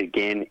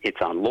 Again,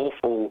 it's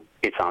unlawful,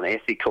 it's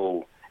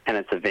unethical, and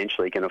it's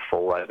eventually going to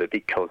fall over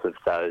because of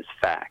those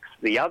facts.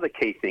 The other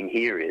key thing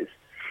here is,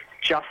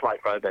 just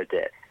like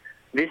robo-debt,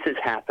 this has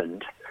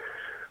happened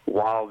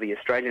while the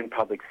Australian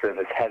Public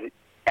Service has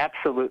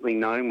absolutely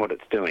known what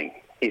it's doing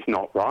is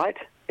not right.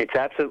 It's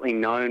absolutely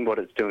known what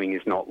it's doing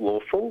is not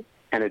lawful,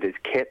 and it has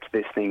kept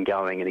this thing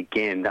going. And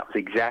again, that was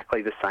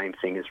exactly the same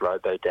thing as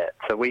robo-debt.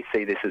 So we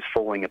see this as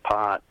falling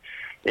apart.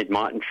 It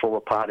mightn't fall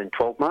apart in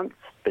 12 months,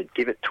 but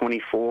give it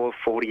 24,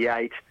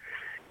 48,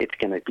 it's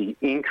going to be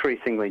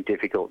increasingly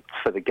difficult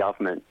for the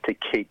government to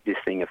keep this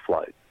thing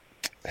afloat.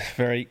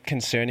 Very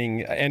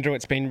concerning. Andrew,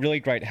 it's been really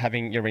great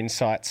having your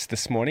insights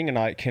this morning, and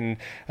I can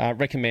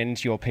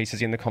recommend your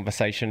pieces in the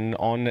conversation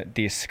on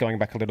this going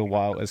back a little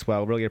while as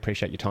well. Really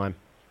appreciate your time.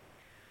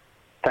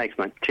 Thanks,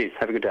 mate. Cheers.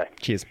 Have a good day.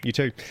 Cheers. You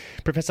too.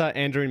 Professor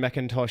Andrew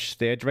McIntosh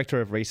there,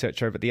 Director of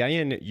Research over at the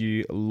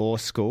ANU Law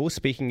School,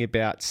 speaking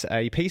about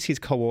a piece he's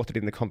co-authored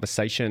in the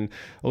conversation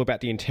all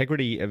about the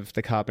integrity of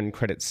the carbon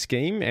credit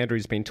scheme.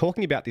 Andrew's been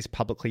talking about this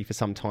publicly for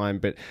some time,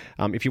 but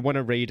if you want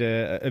to read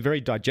a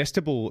very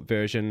digestible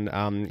version,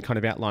 kind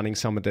of outlining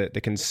some of the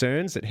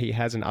concerns that he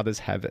has and others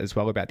have as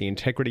well about the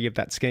integrity of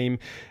that scheme,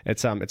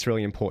 it's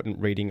really important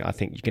reading. I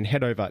think you can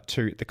head over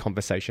to the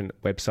Conversation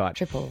website.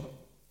 Triple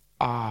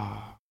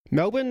R.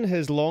 Melbourne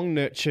has long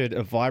nurtured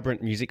a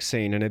vibrant music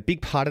scene, and a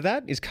big part of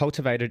that is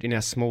cultivated in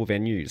our small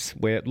venues,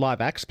 where live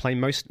acts play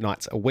most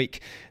nights a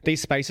week.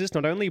 These spaces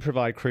not only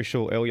provide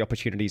crucial early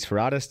opportunities for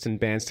artists and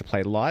bands to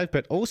play live,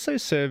 but also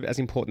serve as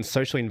important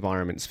social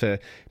environments for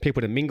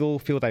people to mingle,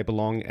 feel they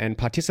belong, and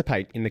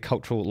participate in the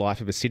cultural life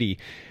of a city.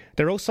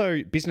 They're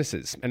also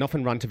businesses and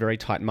often run to very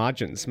tight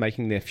margins,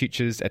 making their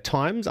futures at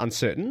times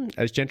uncertain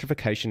as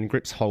gentrification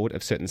grips hold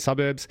of certain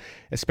suburbs,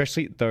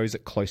 especially those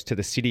close to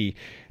the city.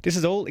 This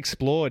is all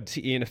explored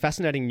in a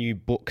fascinating new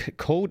book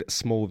called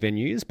Small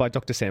Venues by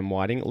Dr. Sam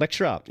Whiting,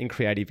 lecturer in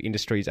creative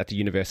industries at the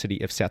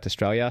University of South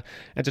Australia.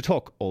 And to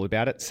talk all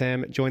about it,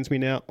 Sam joins me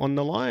now on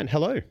the line.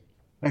 Hello.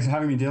 Thanks for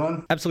having me,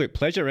 Dylan. Absolute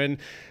pleasure, and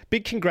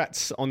big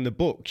congrats on the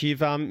book.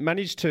 You've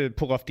managed to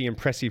pull off the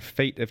impressive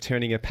feat of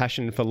turning a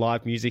passion for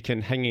live music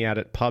and hanging out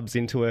at pubs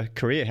into a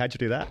career. How'd you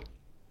do that?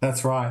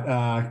 That's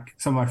right.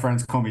 Some of my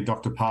friends call me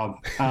Dr. Pub.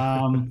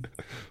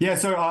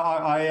 So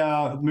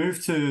I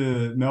moved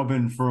to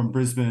Melbourne from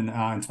Brisbane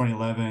in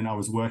 2011. I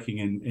was working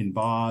in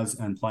bars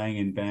and playing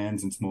in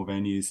bands and small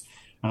venues,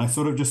 and I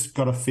sort of just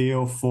got a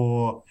feel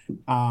for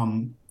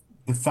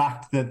the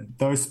fact that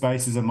those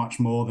spaces are much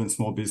more than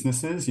small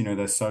businesses. You know,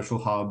 they're social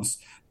hubs,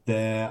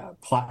 they're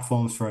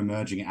platforms for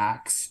emerging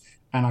acts.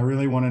 And I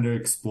really wanted to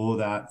explore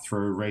that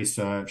through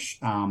research.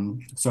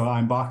 So I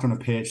embarked on a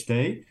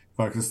PhD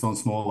focused on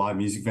small live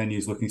music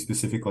venues, looking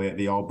specifically at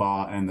the Old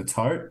Bar and the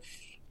Tote.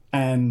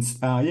 And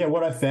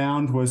what I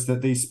found was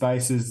that these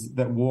spaces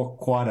that walk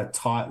quite a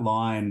tight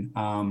line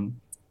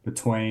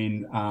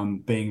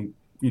between being,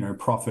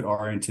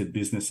 profit-oriented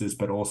businesses,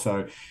 but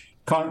also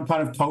kind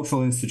of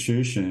cultural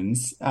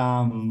institutions,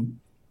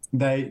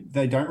 they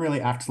don't really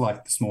act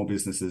like small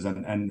businesses.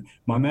 And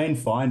my main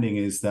finding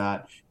is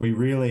that we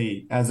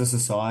really, as a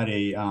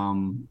society,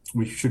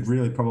 we should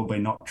really probably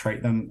not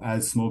treat them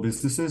as small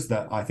businesses,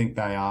 that I think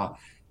they are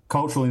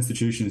cultural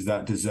institutions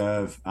that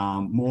deserve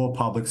more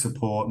public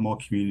support, more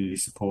community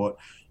support,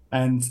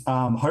 and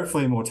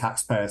hopefully more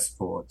taxpayer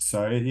support.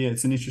 So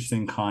it's an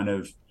interesting kind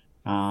of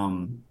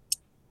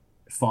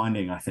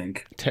finding, I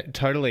think.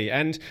 Totally.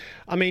 And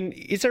I mean,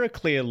 is there a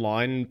clear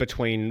line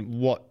between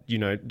what,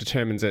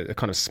 determines a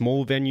kind of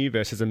small venue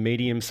versus a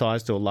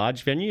medium-sized or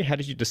large venue? How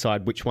did you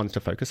decide which ones to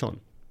focus on?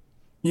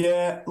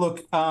 Yeah,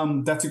 look,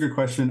 that's a good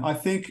question. I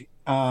think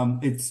I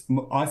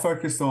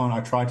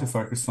tried to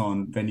focus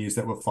on venues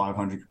that were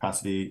 500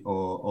 capacity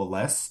or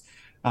less.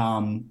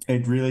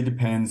 It really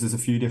depends. There's a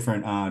few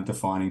different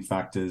defining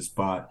factors,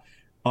 but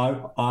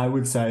I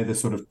would say the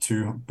sort of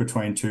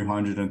between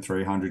 200 and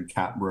 300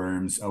 cap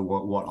rooms are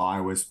what I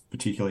was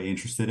particularly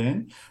interested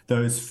in.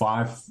 Those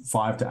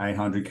 5 to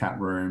 800 cap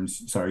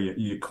rooms, so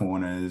your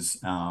corners,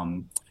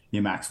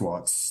 your Max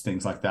Watts,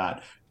 things like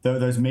that.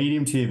 Those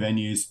medium tier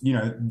venues,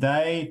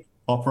 they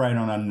operate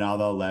on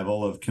another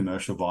level of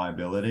commercial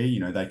viability.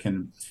 They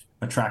can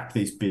attract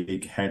these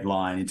big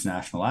headline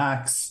international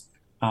acts.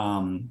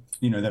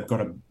 They've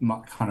got a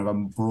kind of a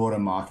broader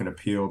market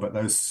appeal, but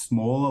those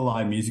smaller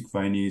live music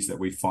venues that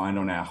we find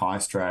on our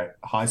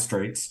high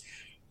streets,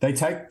 they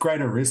take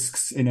greater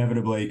risks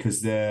inevitably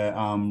because they're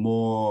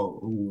more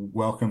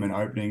welcome and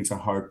opening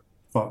to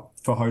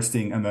for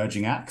hosting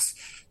emerging acts.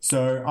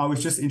 So I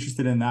was just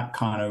interested in that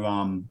kind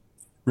of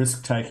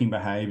risk-taking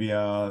behavior,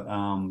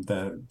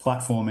 the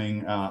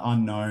platforming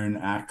unknown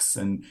acts,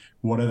 and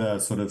what are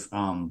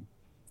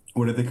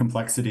the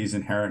complexities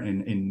inherent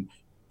in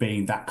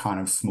being that kind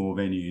of small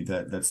venue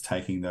that's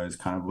taking those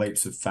kind of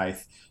leaps of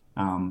faith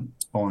on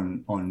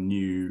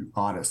new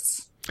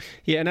artists.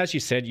 Yeah, and as you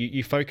said,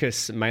 you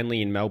focus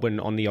mainly in Melbourne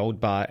on the Old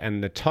Bar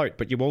and the Tote,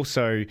 but you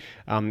also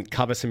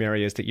cover some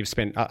areas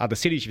that other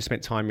cities you've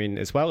spent time in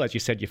as well. As you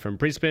said, you're from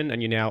Brisbane and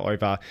you're now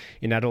over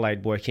in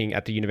Adelaide working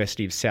at the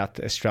University of South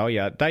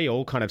Australia. They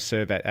all kind of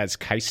serve as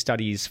case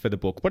studies for the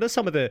book. What are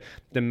some of the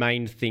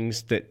main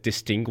things that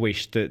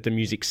distinguish the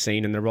music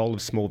scene and the role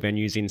of small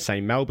venues in, say,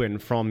 Melbourne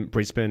from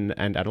Brisbane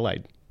and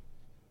Adelaide?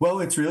 Well,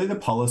 it's really the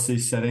policy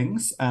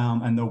settings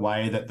and the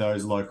way that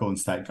those local and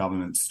state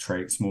governments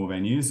treat small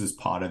venues as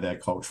part of their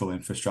cultural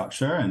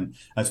infrastructure and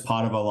as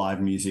part of a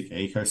live music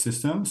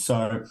ecosystem.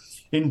 So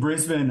in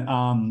Brisbane,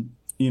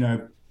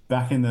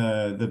 back in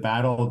the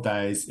bad old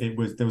days, there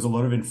was a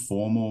lot of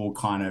informal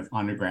kind of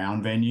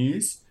underground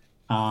venues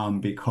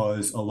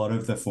because a lot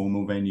of the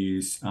formal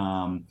venues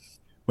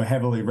were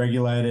heavily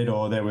regulated,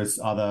 or there was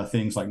other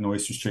things like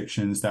noise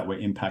restrictions that were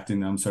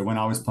impacting them. So when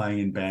I was playing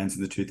in bands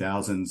in the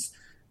 2000s,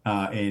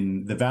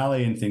 in the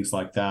Valley and things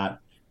like that,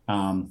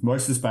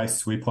 most of the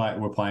spaces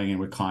we're playing in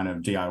were kind of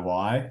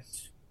DIY.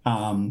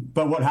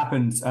 But what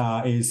happened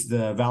is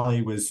the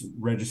Valley was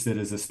registered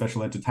as a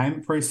special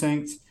entertainment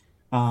precinct,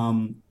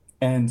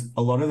 and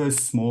a lot of those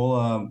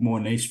smaller, more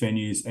niche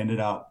venues ended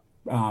up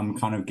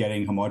kind of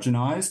getting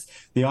homogenized.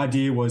 The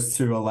idea was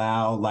to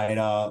allow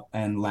later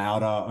and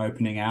louder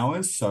opening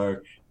hours, so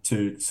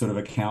to sort of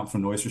account for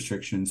noise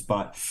restrictions.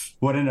 But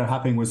what ended up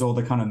happening was all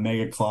the kind of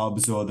mega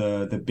clubs or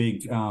the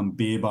big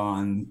beer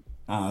barn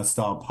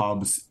style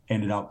pubs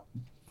ended up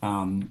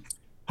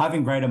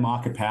having greater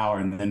market power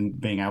and then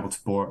being able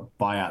to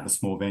buy out the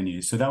small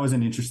venues. So that was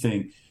an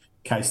interesting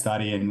case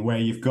study, and where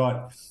you've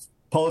got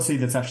policy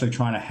that's actually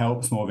trying to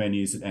help small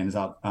venues, it ends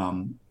up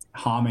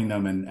harming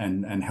them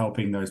and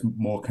helping those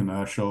more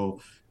commercial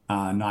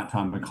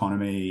nighttime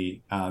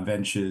economy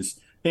ventures.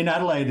 In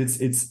Adelaide,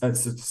 it's a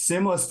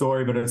similar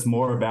story, but it's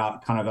more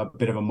about kind of a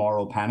bit of a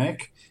moral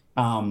panic.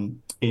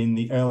 In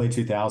the early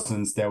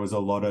 2000s, there was a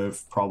lot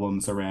of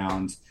problems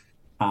around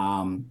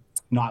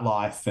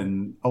nightlife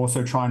and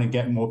also trying to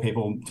get more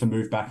people to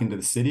move back into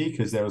the city,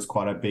 because there was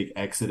quite a big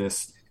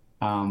exodus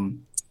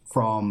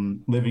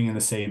from living in the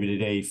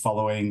CBD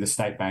following the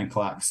state bank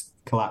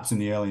collapse in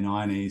the early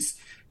 90s.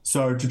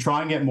 So to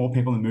try and get more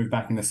people to move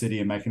back in the city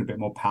and make it a bit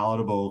more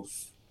palatable,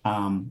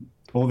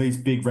 all these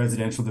big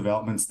residential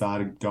developments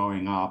started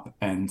going up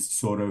and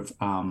sort of,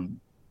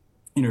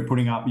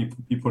 putting up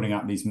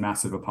these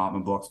massive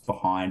apartment blocks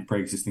behind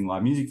pre-existing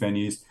live music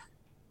venues.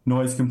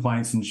 Noise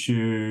complaints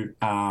ensue.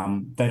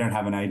 They don't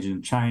have an agent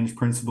of change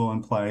principle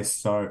in place.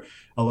 So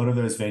a lot of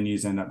those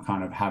venues end up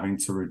kind of having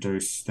to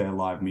reduce their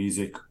live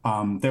music.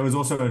 There was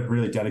also a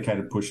really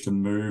dedicated push to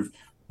move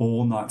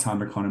all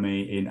nighttime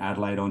economy in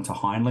Adelaide onto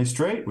Hindley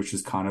Street, which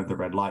is kind of the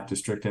red light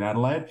district in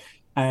Adelaide.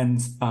 And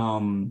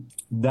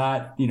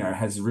that,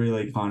 has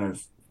really kind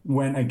of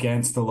went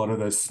against a lot of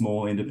those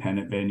small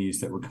independent venues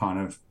that were kind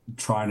of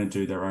trying to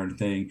do their own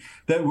thing.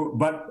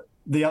 But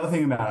the other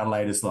thing about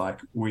Adelaide is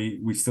like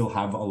we still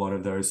have a lot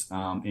of those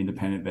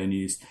independent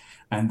venues,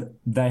 and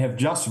they have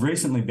just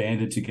recently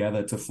banded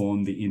together to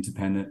form the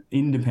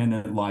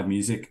Independent Live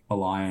Music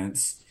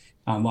Alliance,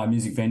 Live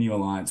Music Venue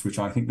Alliance, which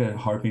I think they're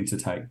hoping to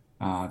take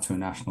to a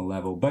national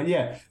level. But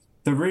yeah,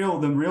 the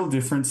real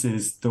difference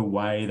is the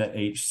way that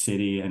each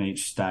city and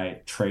each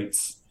state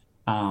treats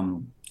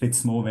its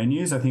small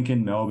venues. I think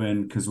in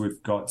Melbourne, because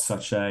we've got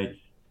such a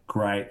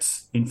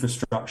great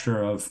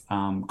infrastructure of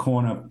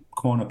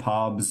corner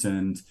pubs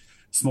and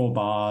small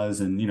bars,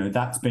 and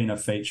that's been a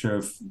feature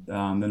of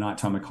the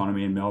nighttime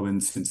economy in Melbourne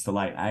since the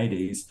late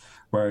 80s,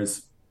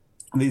 whereas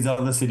these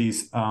other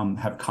cities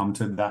have come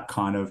to that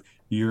kind of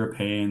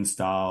European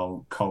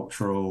style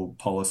cultural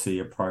policy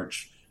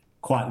approach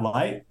quite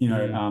late.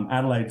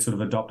 Adelaide sort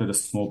of adopted a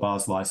small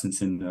bars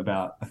license in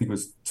about, I think it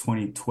was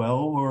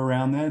 2012 or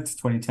around there, it's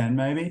 2010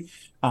 maybe.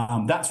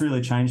 That's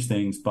really changed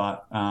things,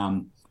 but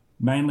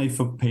mainly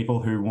for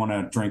people who want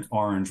to drink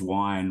orange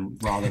wine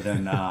rather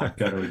than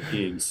go to a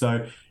gig.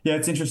 So yeah,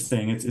 it's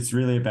interesting. It's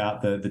really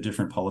about the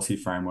different policy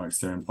frameworks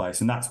that are in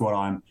place. And that's what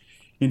I'm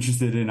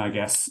interested in, I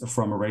guess,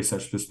 from a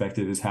research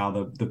perspective, is how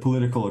the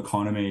political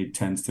economy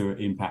tends to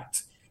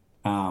impact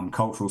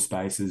cultural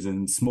spaces,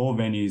 and small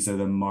venues are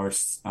the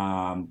most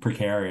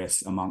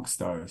precarious amongst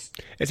those.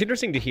 It's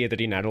interesting to hear that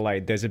in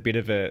Adelaide there's a bit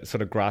of a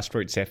sort of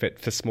grassroots effort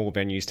for small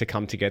venues to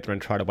come together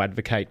and try to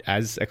advocate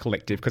as a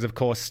collective, because of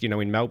course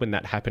in Melbourne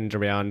that happened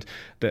around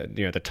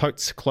the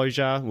Totes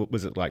closure.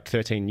 Was it like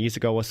 13 years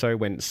ago or so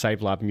when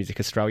Save Live Music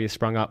Australia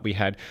sprung up? We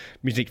had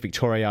Music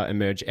Victoria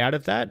emerge out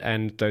of that,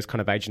 and those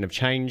kind of agent of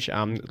change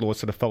laws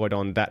sort of followed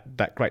on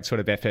that great sort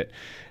of effort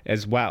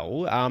as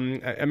well.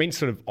 I mean,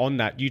 sort of on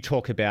that, you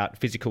talk about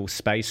physical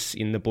space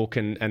in the book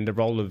and the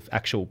role of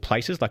actual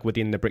places, like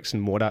within the bricks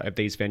and mortar of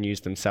these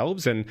venues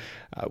themselves. And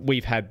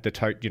we've had the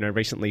Tote,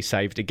 recently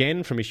saved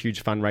again from a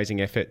huge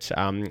fundraising effort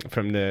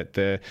from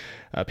the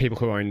people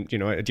who own,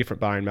 a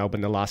different bar in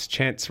Melbourne, the Last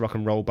Chance Rock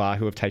and Roll Bar,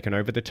 who have taken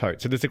over the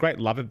Tote. So there's a great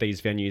love of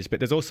these venues, but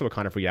there's also a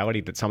kind of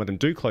reality that some of them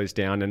do close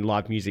down and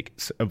live music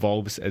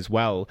evolves as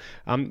well.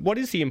 What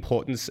is the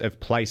importance of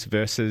place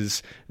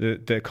versus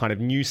the kind of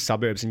new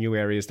suburbs and new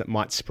areas that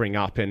might spring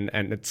up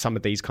and some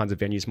of these kinds of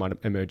venues might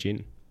emerge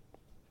in?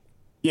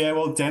 Yeah,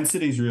 well,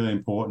 density is really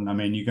important. I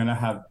mean, you're going to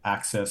have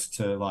access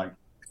to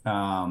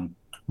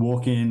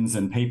walk-ins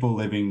and people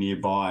living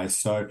nearby.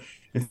 So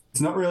it's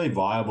not really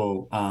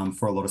viable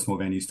for a lot of small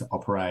venues to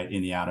operate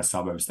in the outer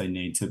suburbs. They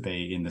need to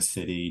be in the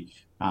city,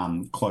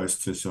 close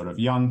to sort of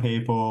young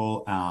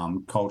people,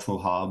 cultural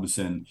hubs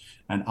and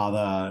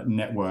other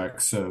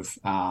networks of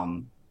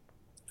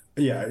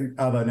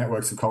other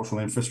networks of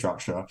cultural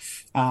infrastructure.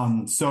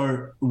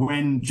 So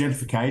when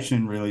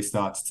gentrification really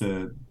starts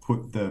to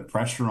put the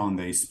pressure on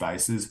these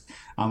spaces,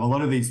 a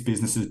lot of these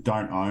businesses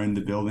don't own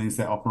the buildings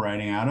they're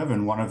operating out of,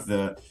 and one of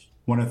the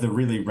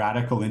really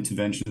radical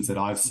interventions that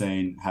I've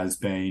seen has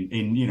been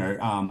in,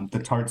 the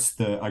Totes,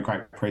 a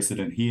great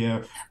precedent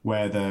here,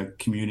 where the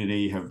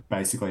community have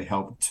basically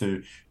helped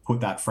to put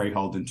that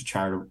freehold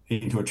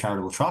into a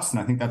charitable trust.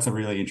 And I think that's a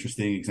really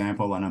interesting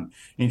example, and I'm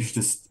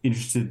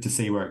interested to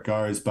see where it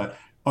goes. But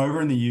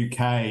over in the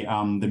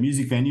UK, the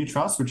Music Venue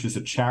Trust, which is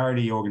a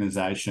charity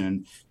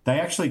organisation, they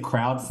actually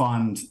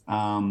crowdfund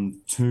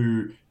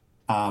to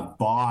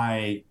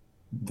buy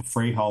the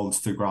freeholds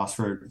to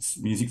grassroots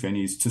music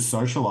venues, to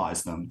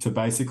socialize them, to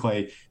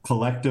basically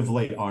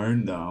collectively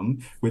own them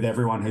with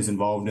everyone who's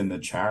involved in the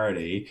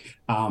charity,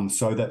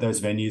 so that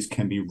those venues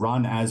can be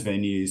run as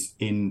venues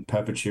in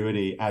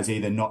perpetuity as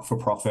either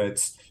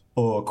not-for-profits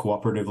or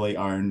cooperatively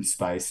owned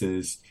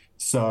spaces.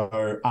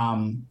 So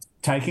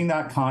taking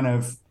that kind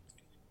of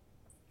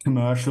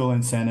commercial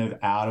incentive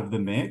out of the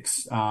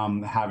mix,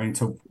 having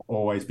to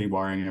always be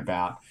worrying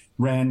about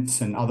rent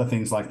and other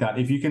things like that.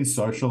 If you can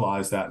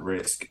socialize that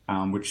risk,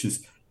 which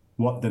is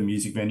what the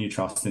Music Venue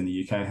Trust in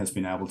the UK has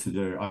been able to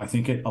do, I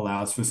think it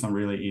allows for some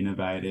really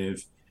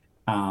innovative,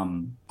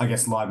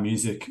 live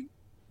music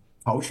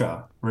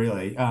culture,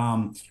 really.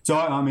 So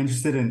I'm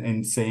interested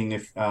in seeing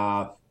if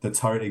the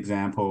Tote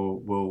example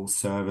will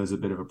serve as a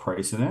bit of a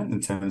precedent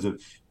in terms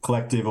of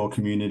collective or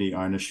community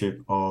ownership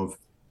of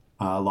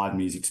live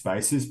music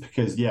spaces,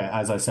 because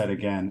as I said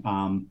again,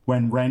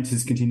 when rent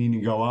is continuing to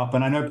go up,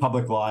 and I know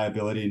public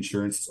liability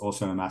insurance is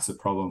also a massive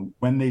problem,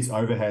 when these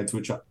overheads,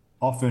 which are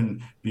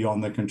often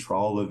beyond the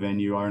control of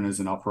venue owners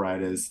and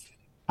operators,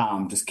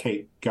 just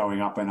keep going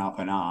up and up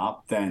and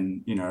up,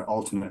 then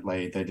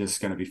ultimately they're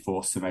just going to be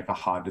forced to make a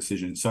hard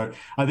decision. So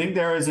I think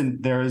there is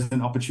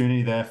an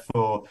opportunity there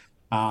for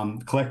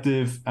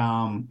collective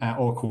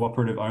or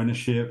cooperative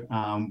ownership,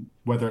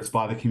 whether it's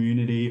by the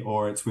community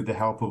or it's with the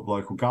help of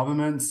local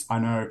governments. I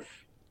know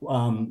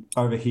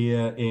over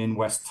here in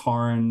West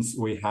Torrens,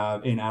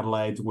 in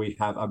Adelaide, we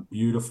have a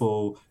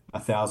beautiful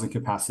 1,000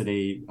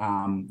 capacity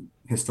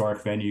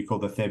historic venue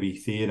called the Thebby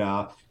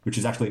Theatre, which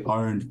is actually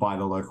owned by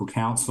the local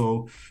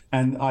council.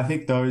 And I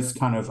think those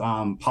kind of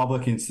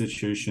public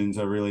institutions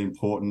are really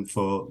important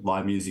for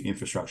live music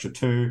infrastructure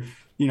too.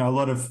 A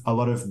lot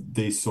of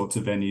these sorts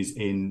of venues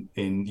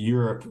in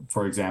Europe,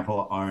 for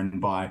example, are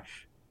owned by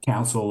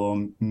council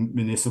or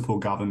municipal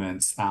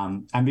governments,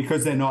 and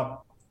because they're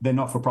not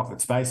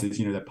for-profit spaces,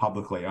 they're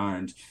publicly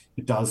owned,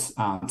 it does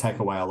take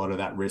away a lot of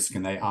that risk,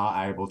 and they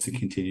are able to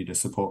continue to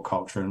support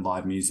culture and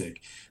live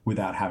music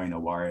without having to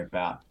worry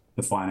about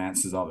the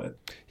finances of it.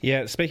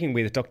 Yeah, speaking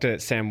with Dr.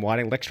 Sam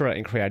Whiting, lecturer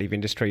in creative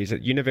industries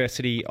at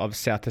University of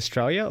South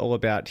Australia, all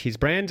about his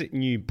brand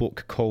new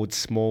book called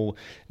Small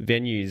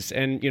Venues.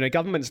 And,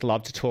 governments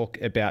love to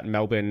talk about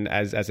Melbourne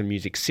as a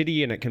music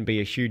city, and it can be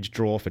a huge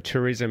draw for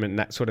tourism and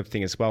that sort of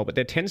thing as well. But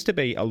there tends to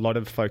be a lot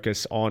of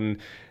focus on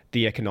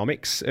the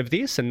economics of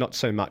this and not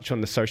so much on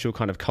the social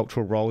kind of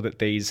cultural role that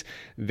these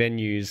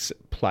venues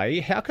play.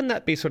 How can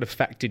that be sort of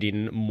factored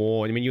in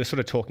more? I mean, you were sort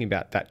of talking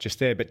about that just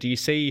there, but do you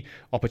see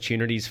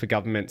opportunities for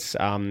governments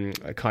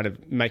kind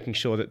of making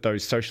sure that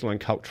those social and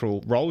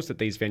cultural roles that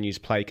these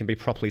venues play can be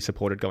properly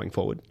supported going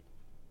forward?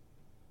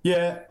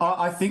 Yeah,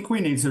 I think we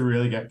need to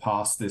really get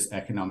past this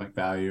economic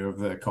value of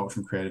the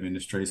cultural and creative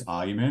industries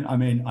argument. I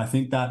mean, I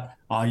think that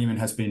argument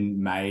has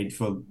been made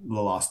for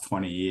the last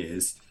 20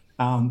 years.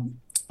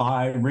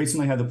 I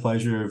recently had the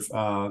pleasure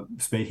of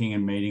speaking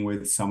and meeting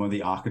with some of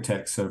the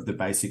architects of the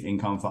Basic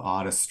Income for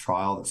Artists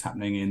trial that's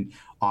happening in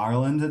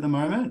Ireland at the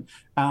moment.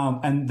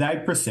 And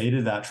they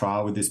preceded that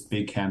trial with this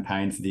big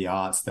campaign for the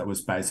arts that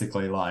was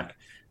basically like,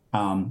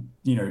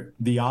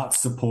 the arts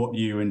support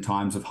you in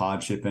times of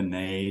hardship and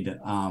need.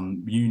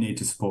 You need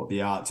to support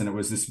the arts. And it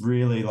was this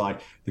really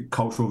like the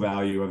cultural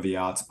value of the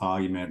arts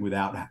argument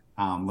without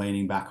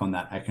leaning back on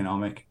that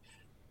economic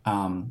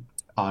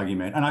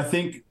argument. And I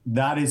think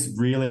that is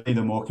really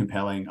the more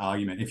compelling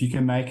argument. If you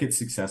can make it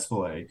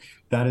successfully,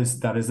 that is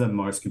the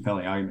most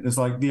compelling argument. It's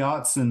like the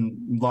arts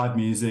and live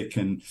music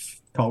and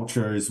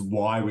culture is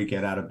why we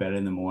get out of bed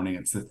in the morning.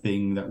 It's the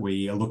thing that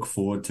we look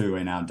forward to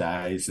in our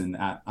days and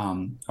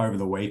over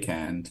the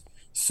weekend.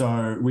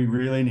 So we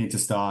really need to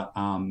start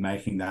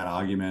making that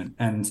argument.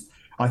 And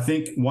I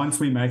think once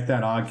we make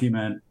that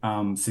argument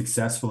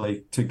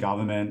successfully to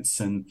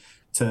governments and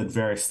to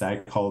various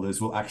stakeholders,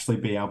 we'll actually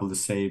be able to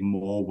see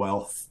more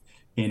wealth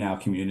in our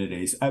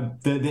communities.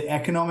 The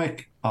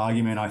economic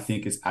argument, I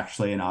think, is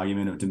actually an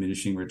argument of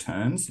diminishing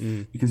returns,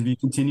 because if you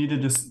continue to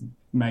just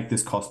make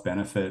this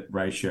cost-benefit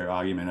ratio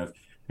argument of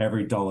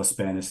every dollar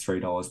spent is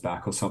 $3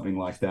 back or something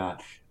like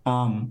that,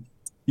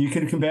 you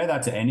can compare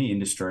that to any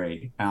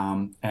industry,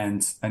 and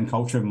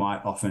culture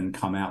might often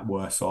come out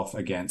worse off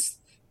against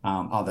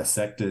other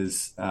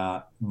sectors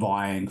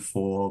vying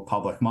for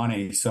public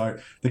money. So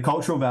the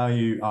cultural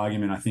value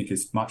argument, I think,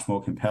 is much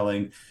more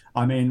compelling.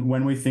 I mean,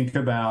 when we think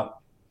about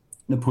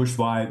the push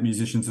by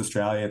Musicians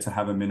Australia to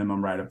have a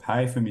minimum rate of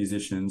pay for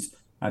musicians,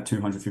 at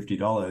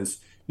 $250.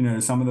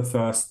 Some of the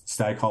first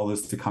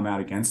stakeholders to come out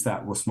against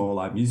that were small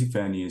live music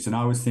venues. And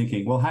I was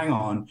thinking, well, hang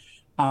on,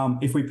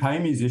 if we pay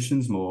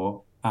musicians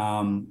more,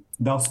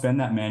 they'll spend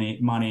that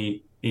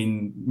money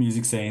in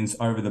music scenes,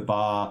 over the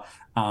bar,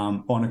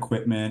 on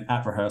equipment,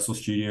 at rehearsal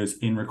studios,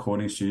 in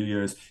recording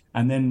studios.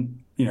 And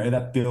then,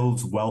 that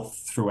builds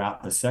wealth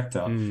throughout the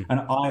sector. And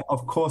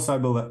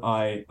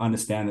I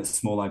understand that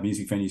small live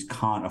music venues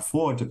can't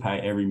afford to pay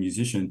every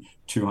musician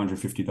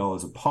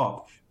 $250 a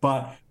pop,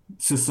 but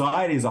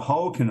society as a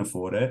whole can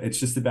afford it. It's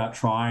just about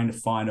trying to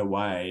find a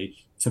way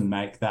to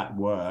make that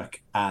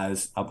work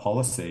as a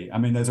policy. I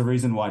mean, there's a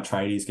reason why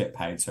tradies get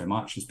paid so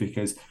much, is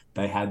because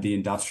they had the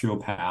industrial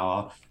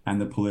power and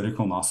the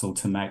political muscle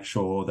to make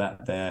sure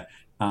that their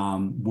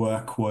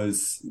work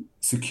was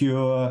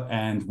secure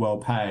and well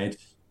paid.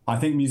 I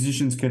think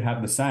musicians could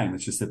have the same.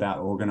 It's just about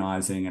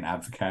organising and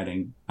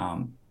advocating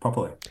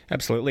properly.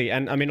 Absolutely.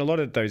 And I mean, a lot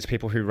of those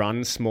people who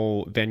run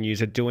small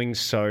venues are doing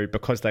so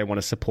because they want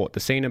to support the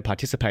scene and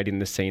participate in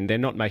the scene. They're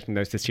not making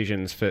those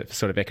decisions for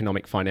sort of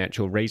economic,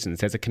 financial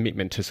reasons. There's a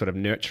commitment to sort of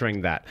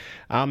nurturing that.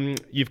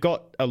 You've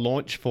got a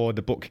launch for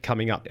the book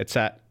coming up. It's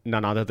at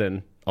none other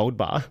than Old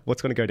Bar.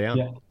 What's going to go down?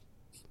 Yeah.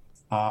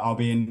 I'll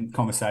be in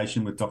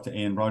conversation with Dr.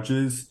 Ian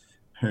Rogers,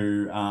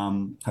 who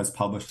has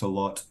published a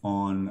lot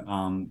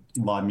on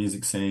live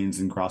music scenes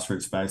and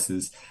grassroots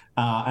spaces.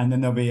 And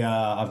then there'll be,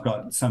 I've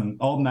got some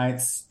old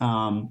mates,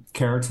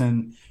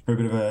 Keratin, who are a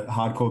bit of a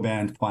hardcore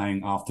band,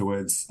 playing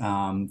afterwards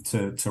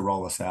to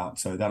roll us out.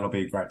 So that'll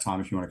be a great time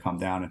if you want to come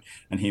down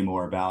and hear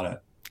more about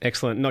it.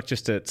 Excellent. Not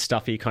just a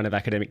stuffy kind of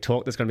academic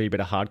talk. There's going to be a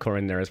bit of hardcore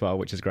in there as well,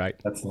 which is great.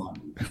 That's the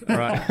one. All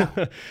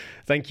right.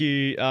 Thank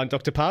you,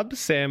 Dr. Pub.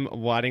 Sam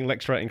Whiting,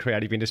 lecturer in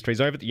creative industries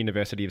over at the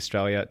University of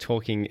Australia,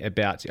 talking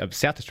about,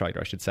 South Australia,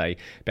 I should say,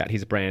 about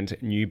his brand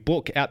new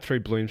book out through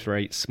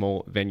Bloomsbury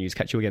Small Venues.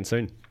 Catch you again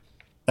soon.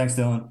 Thanks,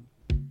 Dylan.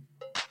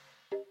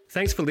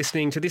 Thanks for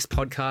listening to this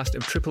podcast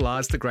of Triple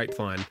R's The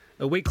Grapevine,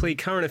 a weekly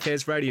current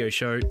affairs radio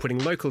show putting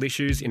local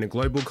issues in a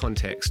global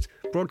context.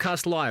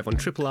 Broadcast live on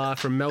Triple R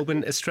from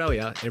Melbourne,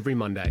 Australia, every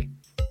Monday.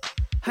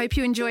 Hope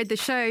you enjoyed the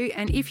show,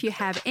 and if you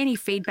have any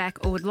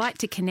feedback or would like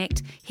to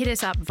connect, hit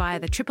us up via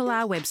the Triple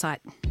R website.